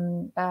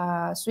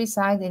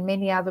suicide, and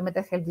many other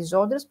mental health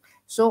disorders.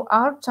 So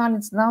our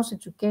challenge now as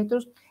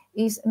educators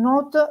is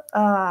not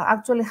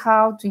actually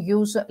how to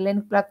use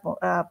learning platform,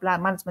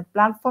 management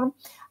platform.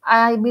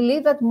 I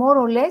believe that more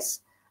or less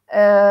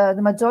the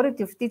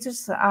majority of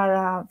teachers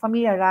are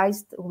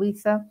familiarized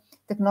with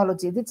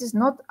technology. This is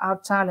not our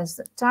challenge.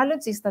 The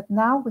challenge is that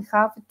now we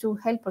have to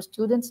help our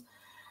students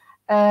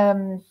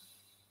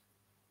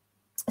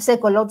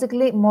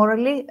psychologically,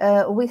 morally.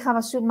 We have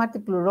assumed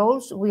multiple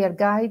roles. We are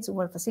guides,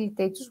 we are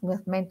facilitators, we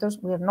are mentors.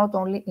 We are not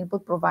only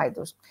input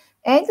providers.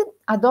 And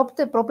adopt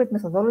appropriate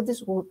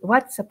methodologies.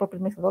 What is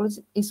appropriate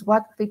methodology is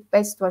what fits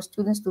best to our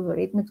students, to the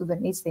rhythm, to the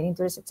needs, their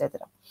interests,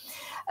 etc.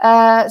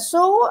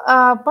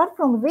 Apart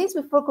from this,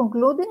 before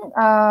concluding,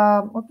 I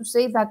want to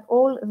say that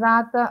all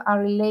that are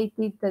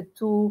related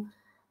to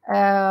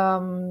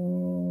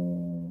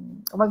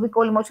what we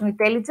call emotional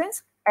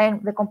intelligence,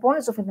 and the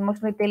components of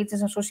emotional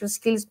intelligence and social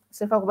skills,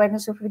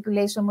 self-awareness,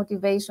 self-regulation,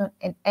 motivation,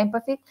 and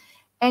empathy.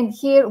 And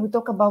here we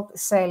talk about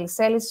SEL.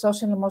 SEL is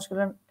social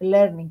emotional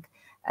learning,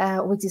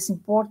 which is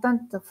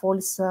important for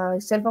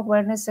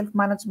self-awareness,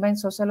 self-management,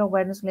 social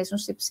awareness,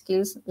 relationship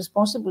skills,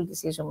 responsible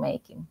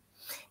decision-making.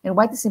 And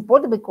why it is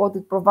important? Because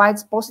it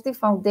provides positive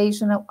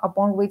foundation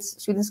upon which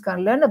students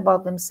can learn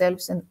about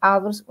themselves and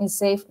others in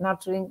safe,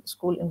 nurturing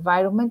school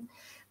environment.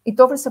 It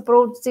offers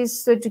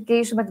approaches to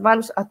education that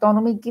values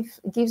autonomy,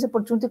 gives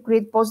opportunity to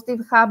create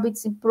positive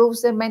habits,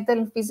 improves their mental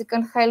and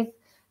physical health,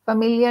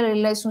 familial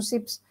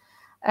relationships.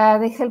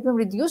 They help them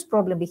reduce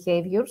problem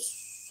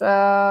behaviors,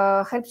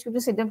 help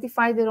students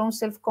identify their own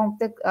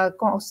self-concept,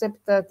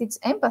 teach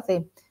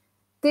empathy,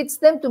 teach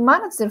them to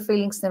manage their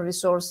feelings and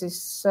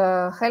resources,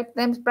 help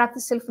them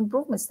practice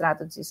self-improvement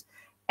strategies.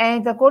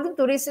 And according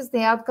to research,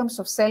 the outcomes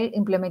of SEL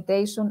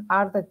implementation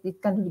are that it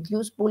can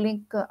reduce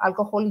bullying,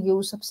 alcohol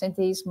use,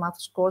 absenteeism,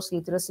 math scores,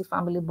 literacy,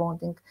 family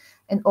bonding,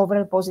 and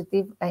overall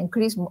positive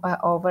increase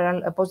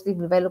overall positive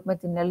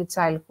development in early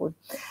childhood.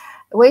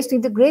 Ways to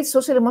integrate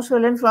social emotional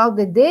learning throughout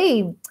the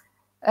day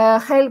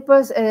help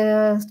us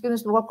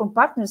students to work on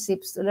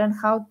partnerships, to learn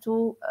how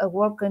to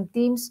work in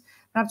teams,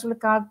 natural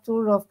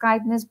culture of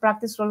kindness,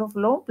 practice role of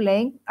role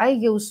playing. I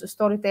use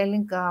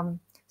storytelling.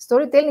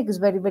 Storytelling is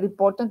very, very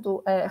important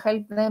to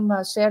help them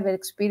share their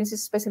experiences,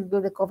 especially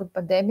during the COVID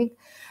pandemic.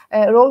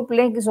 Role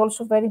playing is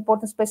also very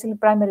important, especially in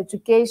primary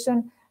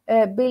education.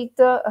 Help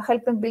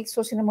them build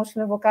social and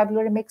emotional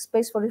vocabulary, make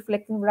space for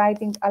reflecting,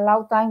 writing,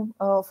 allow time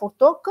for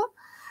talk,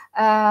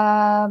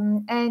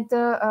 and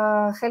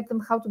help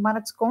them how to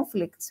manage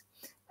conflicts.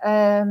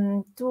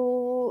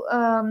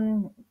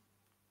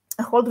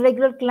 Hold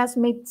regular class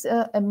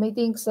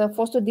meetings,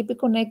 foster deeper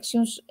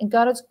connections,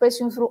 encourage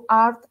expression through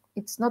art.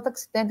 It's not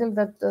accidental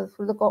that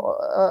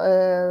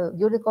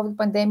during the COVID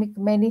pandemic,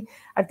 many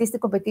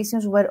artistic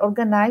competitions were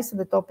organized on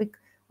the topic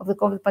of the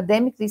COVID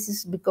pandemic. This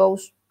is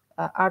because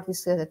art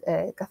is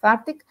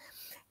cathartic.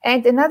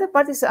 And another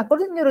part is,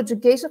 according to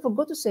neuroeducation, I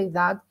forgot to say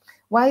that,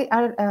 why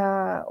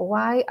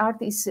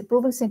art is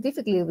proven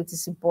scientifically, which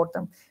is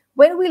important.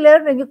 When we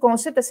learn a new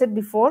concept, I said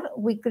before,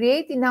 we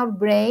create in our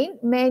brain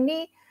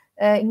many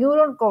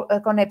neuron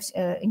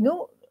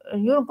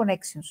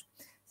connections,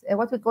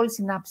 what we call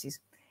synapses.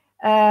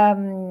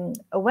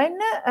 When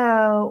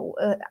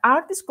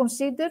art is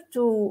considered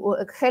to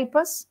help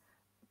us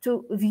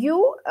to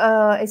view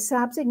a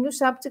new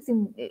subject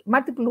in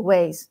multiple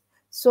ways.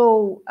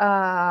 So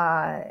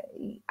art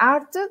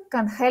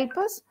can help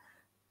us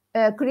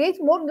create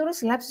more neural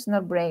synapses in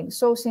our brain.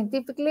 So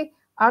scientifically,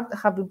 art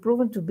have been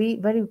proven to be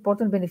very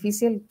important,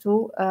 beneficial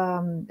to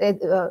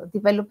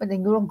development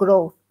and neural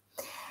growth.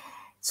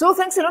 So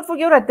thanks a lot for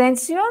your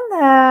attention.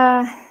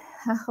 I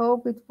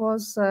hope it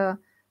was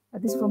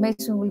this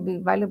information will be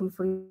valuable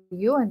for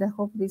you, and I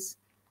hope this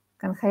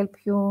can help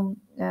you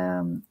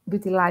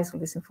utilize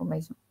this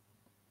information.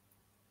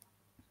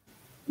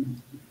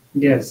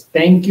 Yes,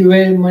 thank you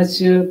very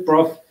much,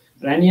 Prof.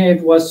 Rania.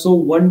 It was so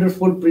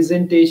wonderful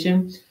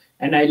presentation,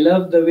 and I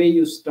love the way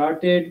you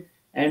started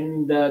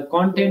and the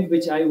content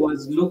which I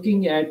was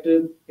looking at.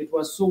 It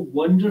was so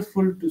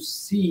wonderful to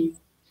see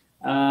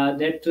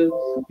that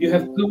you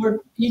have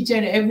covered each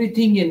and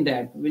everything in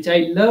that, which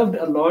I loved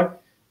a lot,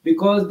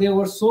 because there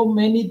were so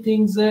many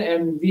things,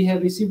 and we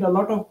have received a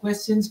lot of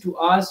questions to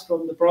ask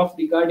from the Prof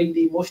regarding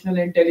the emotional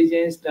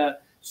intelligence, the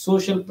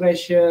social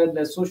pressure,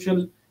 the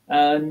social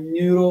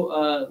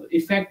neuro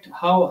effect,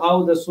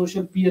 how the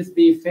social peers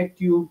they affect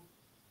you,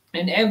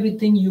 and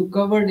everything you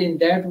covered in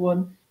that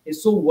one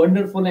is so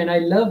wonderful, and I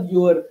love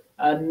your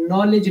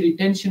knowledge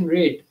retention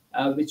rate,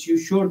 which you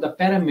showed, the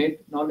pyramid,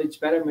 knowledge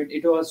pyramid.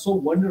 It was so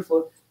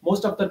wonderful.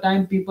 Most of the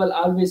time, people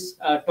always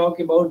talk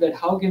about that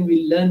how can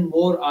we learn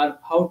more or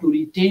how to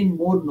retain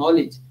more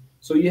knowledge.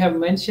 So you have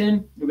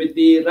mentioned with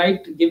the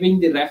right giving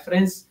the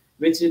reference,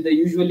 which is the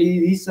usually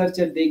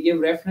researcher, they give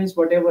reference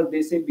whatever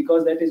they say,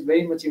 because that is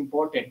very much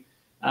important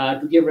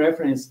to give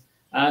reference.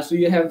 So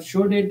you have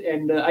showed it,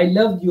 and I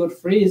loved your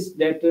phrase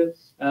that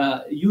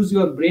use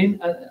your brain,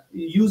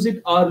 use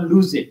it or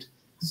lose it.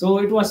 So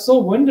it was so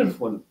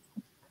wonderful.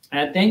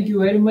 Thank you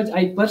very much.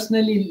 I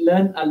personally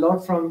learned a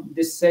lot from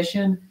this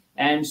session,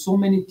 and so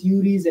many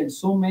theories and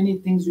so many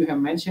things you have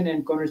mentioned.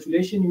 And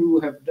congratulations, you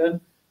have done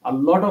a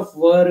lot of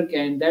work,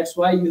 and that's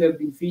why you have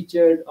been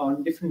featured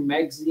on different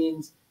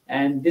magazines.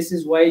 And this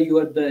is why you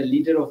are the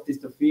leader of this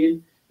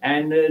field.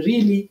 And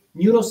really,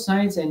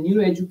 neuroscience and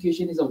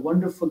neuroeducation is a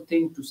wonderful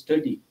thing to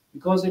study,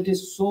 because it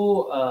is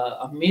so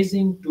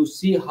amazing to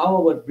see how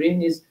our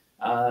brain is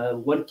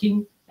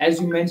working. As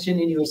you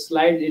mentioned in your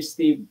slide, it's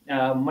the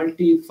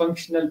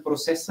multifunctional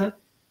processor.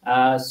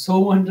 So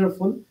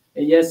wonderful.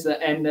 Yes,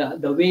 and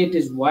the way it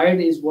is wired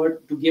is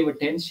what to give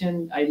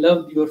attention. I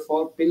love your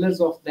 4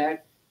 pillars of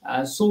that.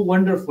 So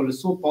wonderful,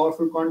 so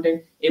powerful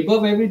content.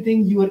 Above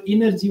everything, your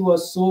energy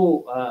was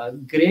so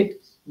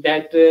great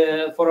that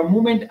for a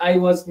moment I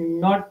was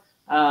not.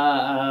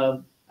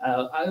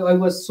 I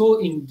was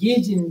so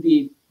engaged in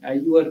the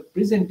your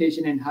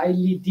presentation, and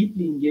highly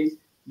deeply engaged,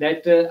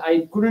 that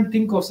I couldn't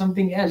think of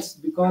something else,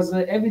 because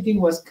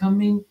everything was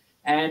coming,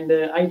 and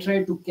I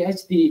tried to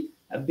catch the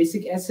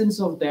basic essence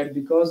of that,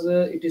 because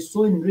it is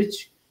so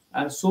enriched,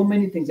 so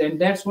many things. And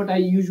that's what I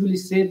usually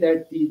say,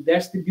 that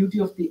that's the beauty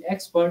of the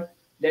expert,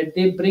 that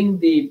they bring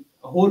the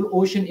whole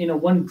ocean in a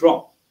one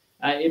drop,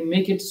 and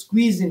make it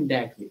squeeze in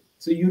that way.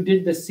 So you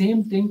did the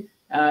same thing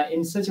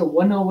in such a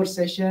 1 hour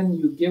session.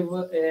 You give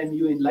and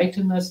you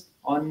enlighten us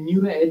on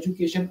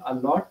neuroeducation a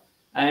lot.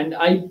 And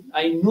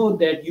I know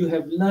that you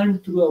have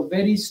learned through a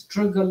very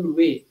struggle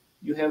way.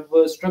 You have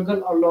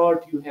struggled a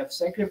lot, you have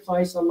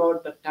sacrificed a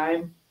lot, the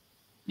time,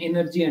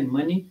 energy and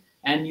money,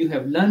 and you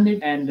have learned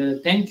it.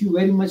 And thank you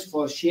very much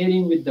for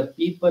sharing with the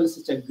people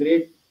such a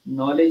great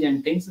knowledge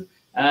and things.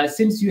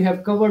 Since you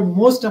have covered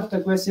most of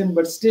the question,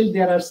 but still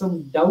there are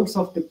some doubts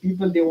of the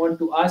people they want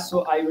to ask,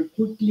 so I will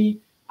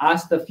quickly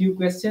ask the few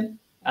questions,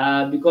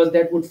 because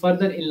that would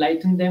further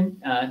enlighten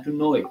them to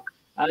know it.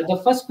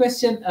 The first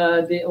question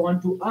they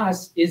want to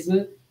ask is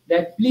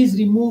that please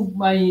remove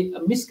my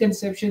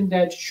misconception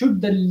that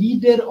should the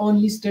leader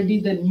only study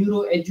the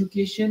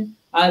neuroeducation,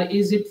 or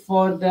is it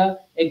for the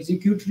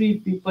executory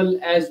people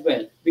as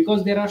well?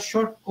 Because there are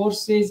short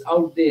courses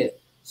out there.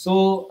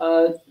 So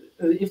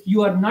if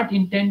you are not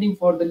intending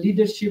for the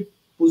leadership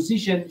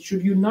position,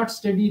 should you not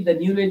study the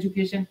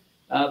neuroeducation?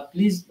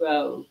 Please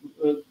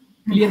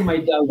clear my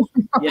doubt.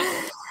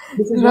 Yes.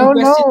 This is No, one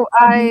question. no,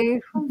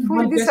 I fully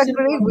One question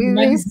disagree from the with this.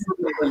 management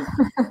level.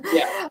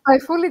 Yeah. I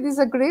fully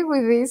disagree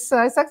with this.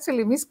 It's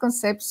actually a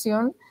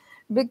misconception,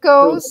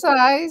 because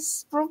I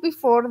proved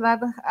before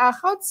that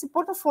how it's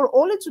important for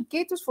all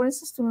educators, for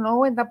instance, to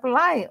know and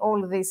apply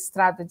all these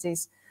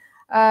strategies.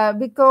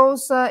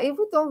 Because if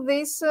we don't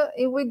this,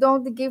 if we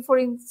don't give, for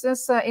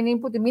instance, an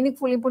input, a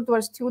meaningful input to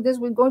our students,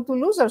 we're going to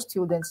lose our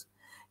students.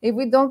 If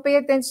we don't pay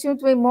attention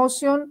to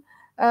emotion,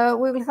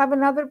 we will have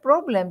another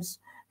problems.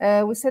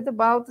 We said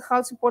about how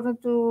it's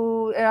important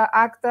to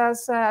act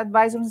as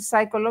advisors and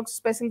psychologues,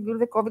 especially during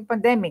the COVID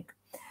pandemic.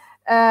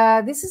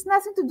 This has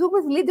nothing to do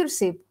with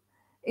leadership.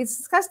 It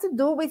has to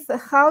do with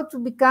how to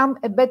become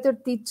a better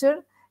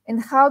teacher,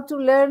 and how to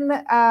learn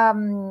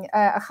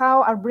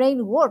how our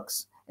brain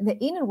works, and the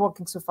inner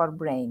workings of our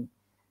brain.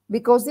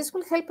 Because this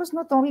will help us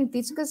not only in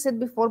teaching, as I said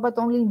before, but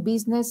only in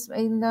business,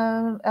 in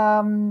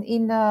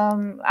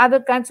other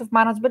kinds of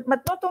management,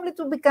 but not only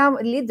to become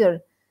a leader,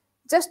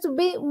 just to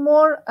be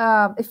more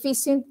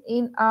efficient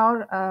in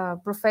our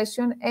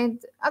profession.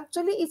 And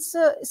actually, it's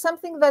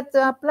something that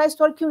applies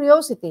to our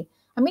curiosity.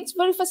 I mean, it's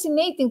very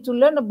fascinating to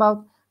learn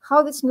about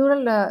how these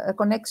neural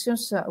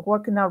connections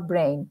work in our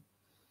brain.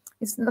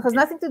 It has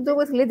nothing to do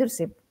with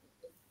leadership.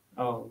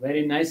 Oh,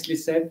 very nicely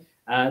said.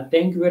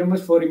 Thank you very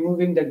much for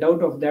removing the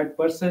doubt of that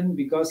person,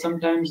 because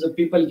sometimes the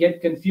people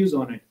get confused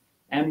on it.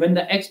 And when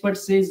the expert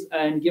says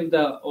and give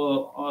the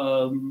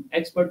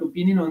expert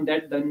opinion on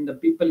that, then the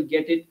people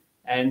get it.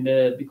 And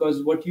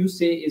because what you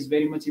say is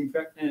very much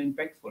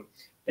impactful.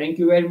 Thank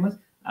you very much.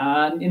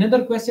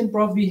 Another question,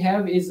 Prof, we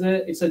have is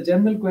it's a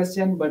general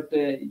question, but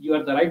you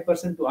are the right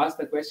person to ask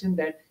the question,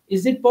 that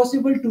is it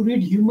possible to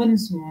read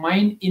humans'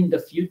 mind in the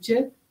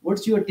future?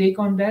 What's your take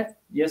on that?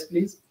 Yes,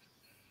 please.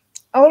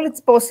 All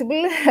it's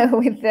possible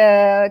with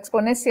the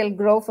exponential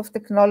growth of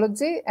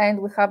technology,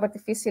 and we have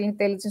artificial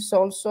intelligence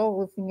also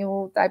with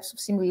new types of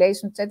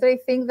simulation, etc. I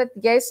think that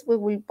yes, we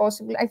will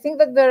possibly. I think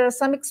that there are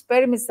some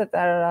experiments that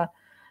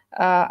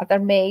are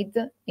made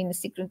in a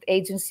secret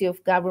agency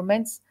of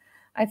governments.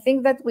 I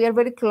think that we are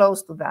very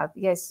close to that.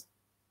 Yes.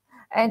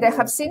 And I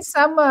have seen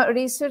some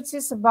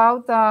researches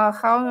about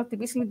how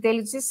artificial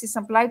intelligence is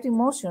applied to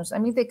emotions. I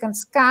mean, they can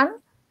scan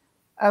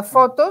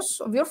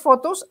photos of your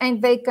photos,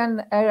 and they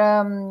can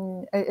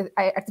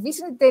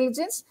artificial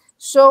intelligence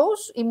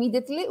shows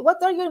immediately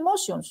what are your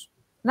emotions.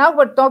 Now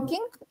we're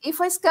talking. If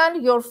I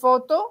scan your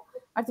photo,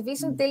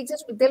 artificial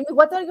intelligence will tell me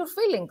what are your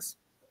feelings.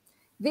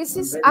 This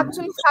is Very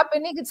actually nice.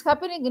 happening. It's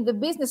happening in the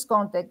business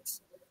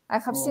context. I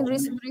have seen Oh,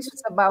 recent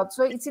research about.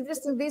 So it's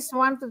interesting this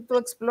one to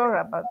explore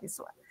about this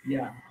one.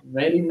 yeah,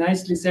 very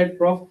nicely said,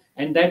 Prof.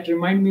 And that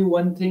remind me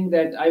one thing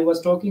that I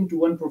was talking to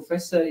one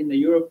professor in the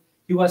Europe.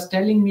 He was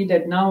telling me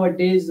that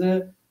nowadays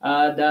the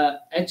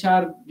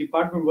HR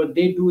department, what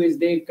they do is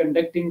they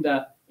conducting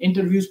the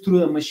interviews through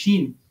the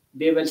machine.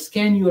 They will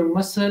scan your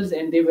muscles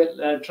and they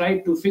will try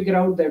to figure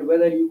out that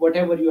whether you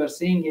whatever you are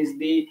saying is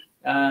the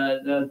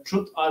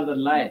truth or the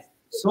lie.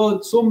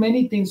 So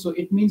many things. So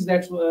it means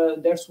that's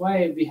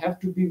why we have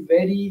to be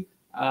very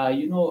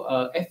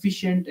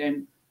efficient,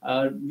 and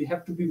we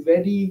have to be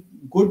very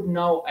good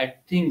now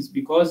at things,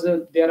 because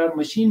there are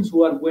machines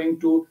who are going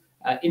to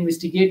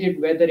investigate it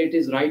whether it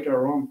is right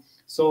or wrong.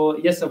 So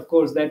yes, of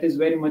course, that is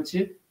very much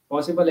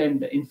possible,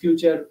 and in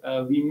future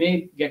we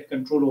may get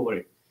control over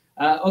it.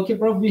 Okay,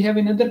 Prof, we have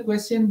another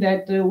question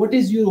that what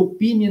is your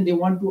opinion? They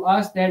want to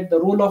ask that the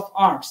role of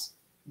arts.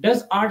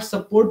 Does art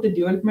support the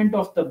development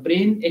of the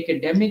brain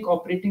academic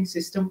operating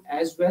system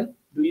as well?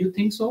 Do you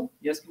think so?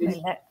 Yes, please.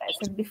 Well, I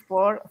said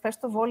before,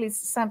 first of all, it's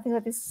something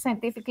that is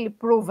scientifically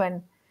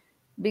proven,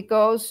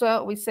 because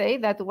we say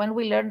that when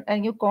we learn a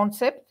new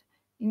concept,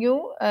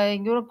 new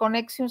neural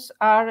connections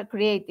are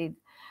created.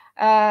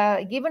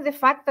 Given the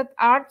fact that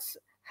arts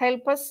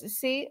help us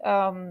see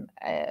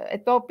a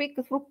topic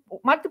through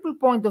multiple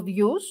point of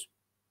views,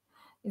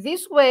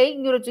 this way,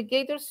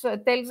 neuroeducators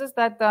tells us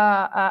that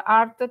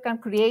art can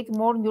create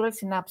more neural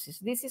synapses.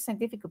 This is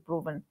scientifically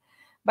proven.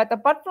 But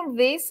apart from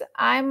this,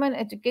 I'm an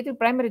educator in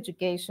primary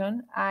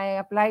education.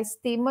 I apply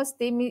STEAM.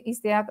 STEAM is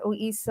STEM.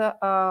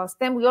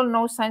 We all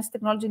know science,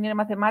 technology, engineering,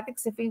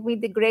 mathematics. If we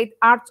integrate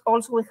arts,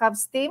 also we have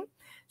STEAM.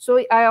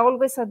 So I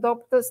always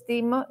adopt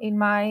STEAM in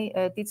my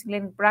teaching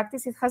learning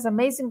practice. It has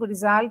amazing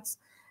results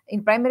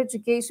in primary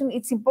education.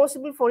 It's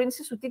impossible, for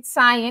instance, to teach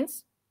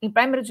science in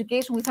primary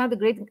education without the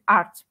great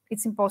art.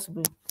 It's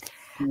impossible.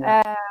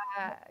 Yeah.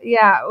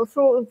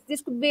 So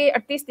this could be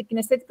artistic in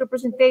aesthetic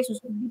representations,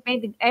 could be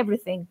painting,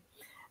 everything.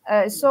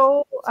 Yes,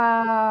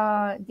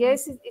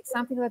 it's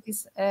something that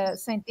is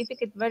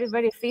scientific and very,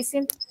 very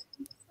efficient,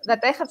 that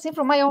I have seen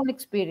from my own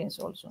experience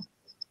also.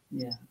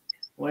 Yeah,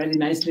 very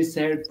nicely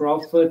said,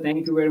 Prof.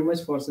 Thank you very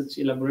much for such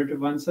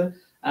elaborative answer.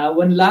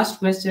 One last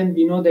question.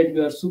 We know that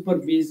you are super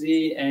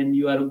busy and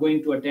you are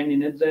going to attend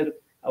another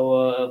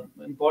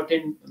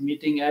important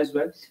meeting as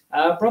well.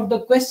 Prof,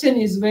 the question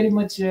is very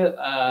much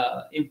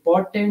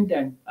important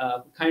and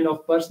kind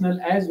of personal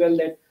as well.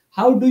 That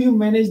how do you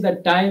manage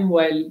the time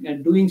while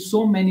doing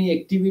so many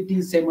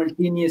activities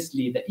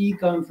simultaneously? The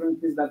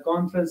e-conferences, the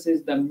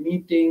conferences, the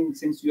meetings,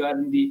 since you are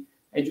in the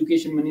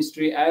education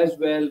ministry as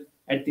well.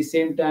 At the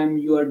same time,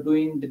 you are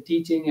doing the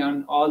teaching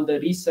and all the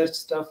research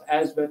stuff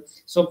as well.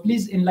 So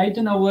please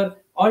enlighten our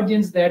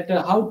audience that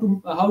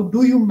how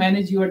do you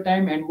manage your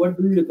time and what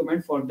do you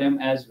recommend for them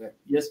as well?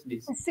 Yes,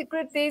 please. The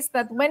secret is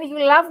that when you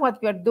love what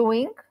you're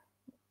doing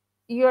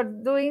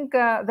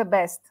the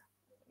best.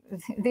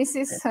 This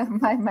is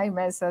my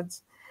message.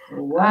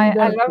 I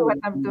love what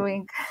I'm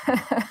doing.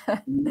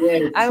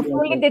 Yes, I'm yes,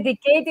 fully yes.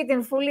 dedicated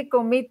and fully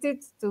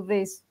committed to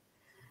this.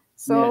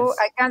 So Yes.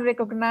 I can't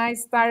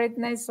recognize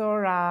tiredness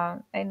or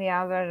any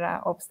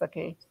other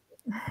obstacle.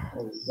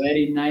 Oh,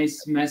 very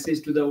nice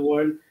message to the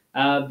world.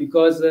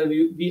 Because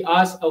we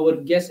ask our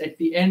guests at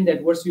the end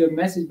that what's your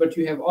message, but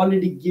you have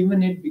already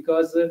given it,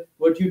 because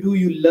what you do,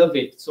 you love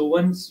it. So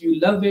once you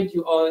love it,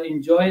 you all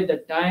enjoy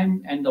the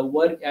time and the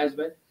work as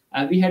well.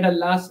 We had a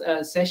last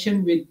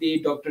session with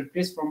the Dr.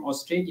 Chris from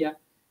Australia,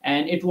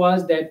 and it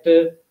was that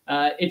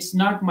it's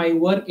not my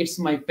work, it's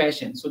my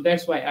passion. So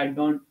that's why I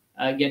don't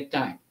get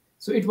time.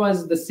 So it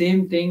was the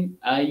same thing.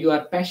 You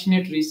are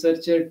passionate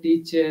researcher,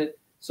 teacher,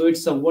 so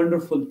it's a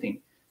wonderful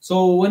thing.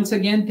 So once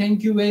again,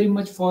 thank you very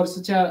much for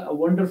such a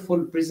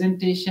wonderful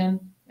presentation.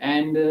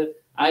 And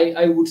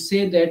I would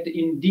say that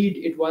indeed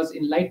it was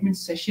enlightenment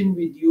session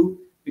with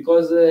you,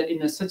 because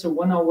in such a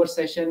 1 hour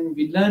session,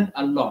 we learned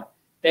a lot.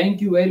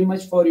 Thank you very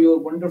much for your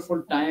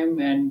wonderful time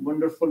and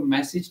wonderful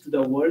message to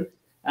the world.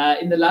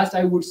 In the last,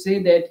 I would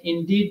say that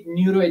indeed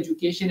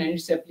neuroeducation and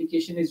its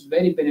application is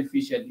very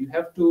beneficial. You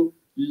have to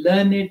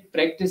learn it,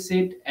 practice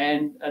it,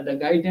 and the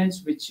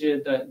guidance which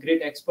the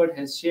great expert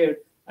has shared,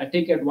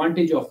 take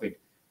advantage of it.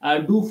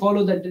 Do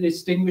follow the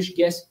distinguished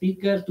guest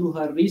speaker through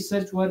her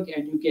research work,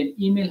 and you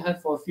can email her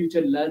for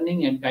future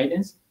learning and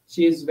guidance.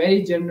 She is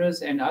very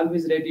generous and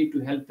always ready to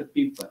help the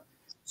people.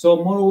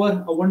 So,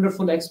 moreover, a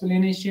wonderful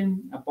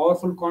explanation, a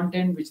powerful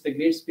content which the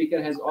great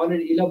speaker has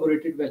already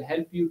elaborated will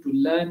help you to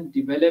learn,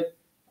 develop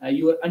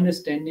your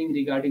understanding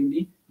regarding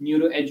the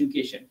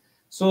neuroeducation.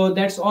 So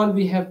that's all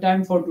we have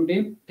time for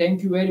today.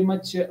 Thank you very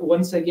much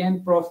once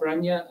again, Prof.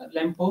 Rania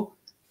Lampou,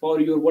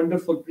 for your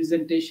wonderful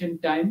presentation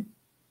time.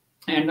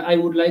 And I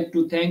would like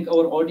to thank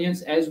our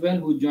audience as well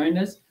who joined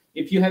us.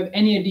 If you have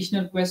any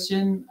additional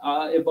question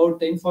about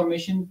the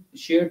information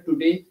shared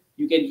today,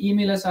 you can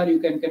email us or you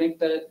can connect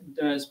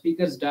the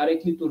speakers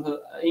directly to her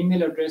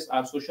email address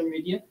or social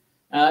media.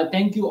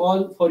 Thank you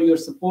all for your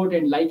support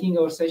and liking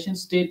our session.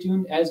 Stay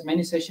tuned as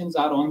many sessions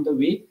are on the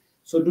way.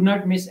 So do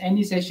not miss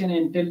any session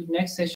until next session.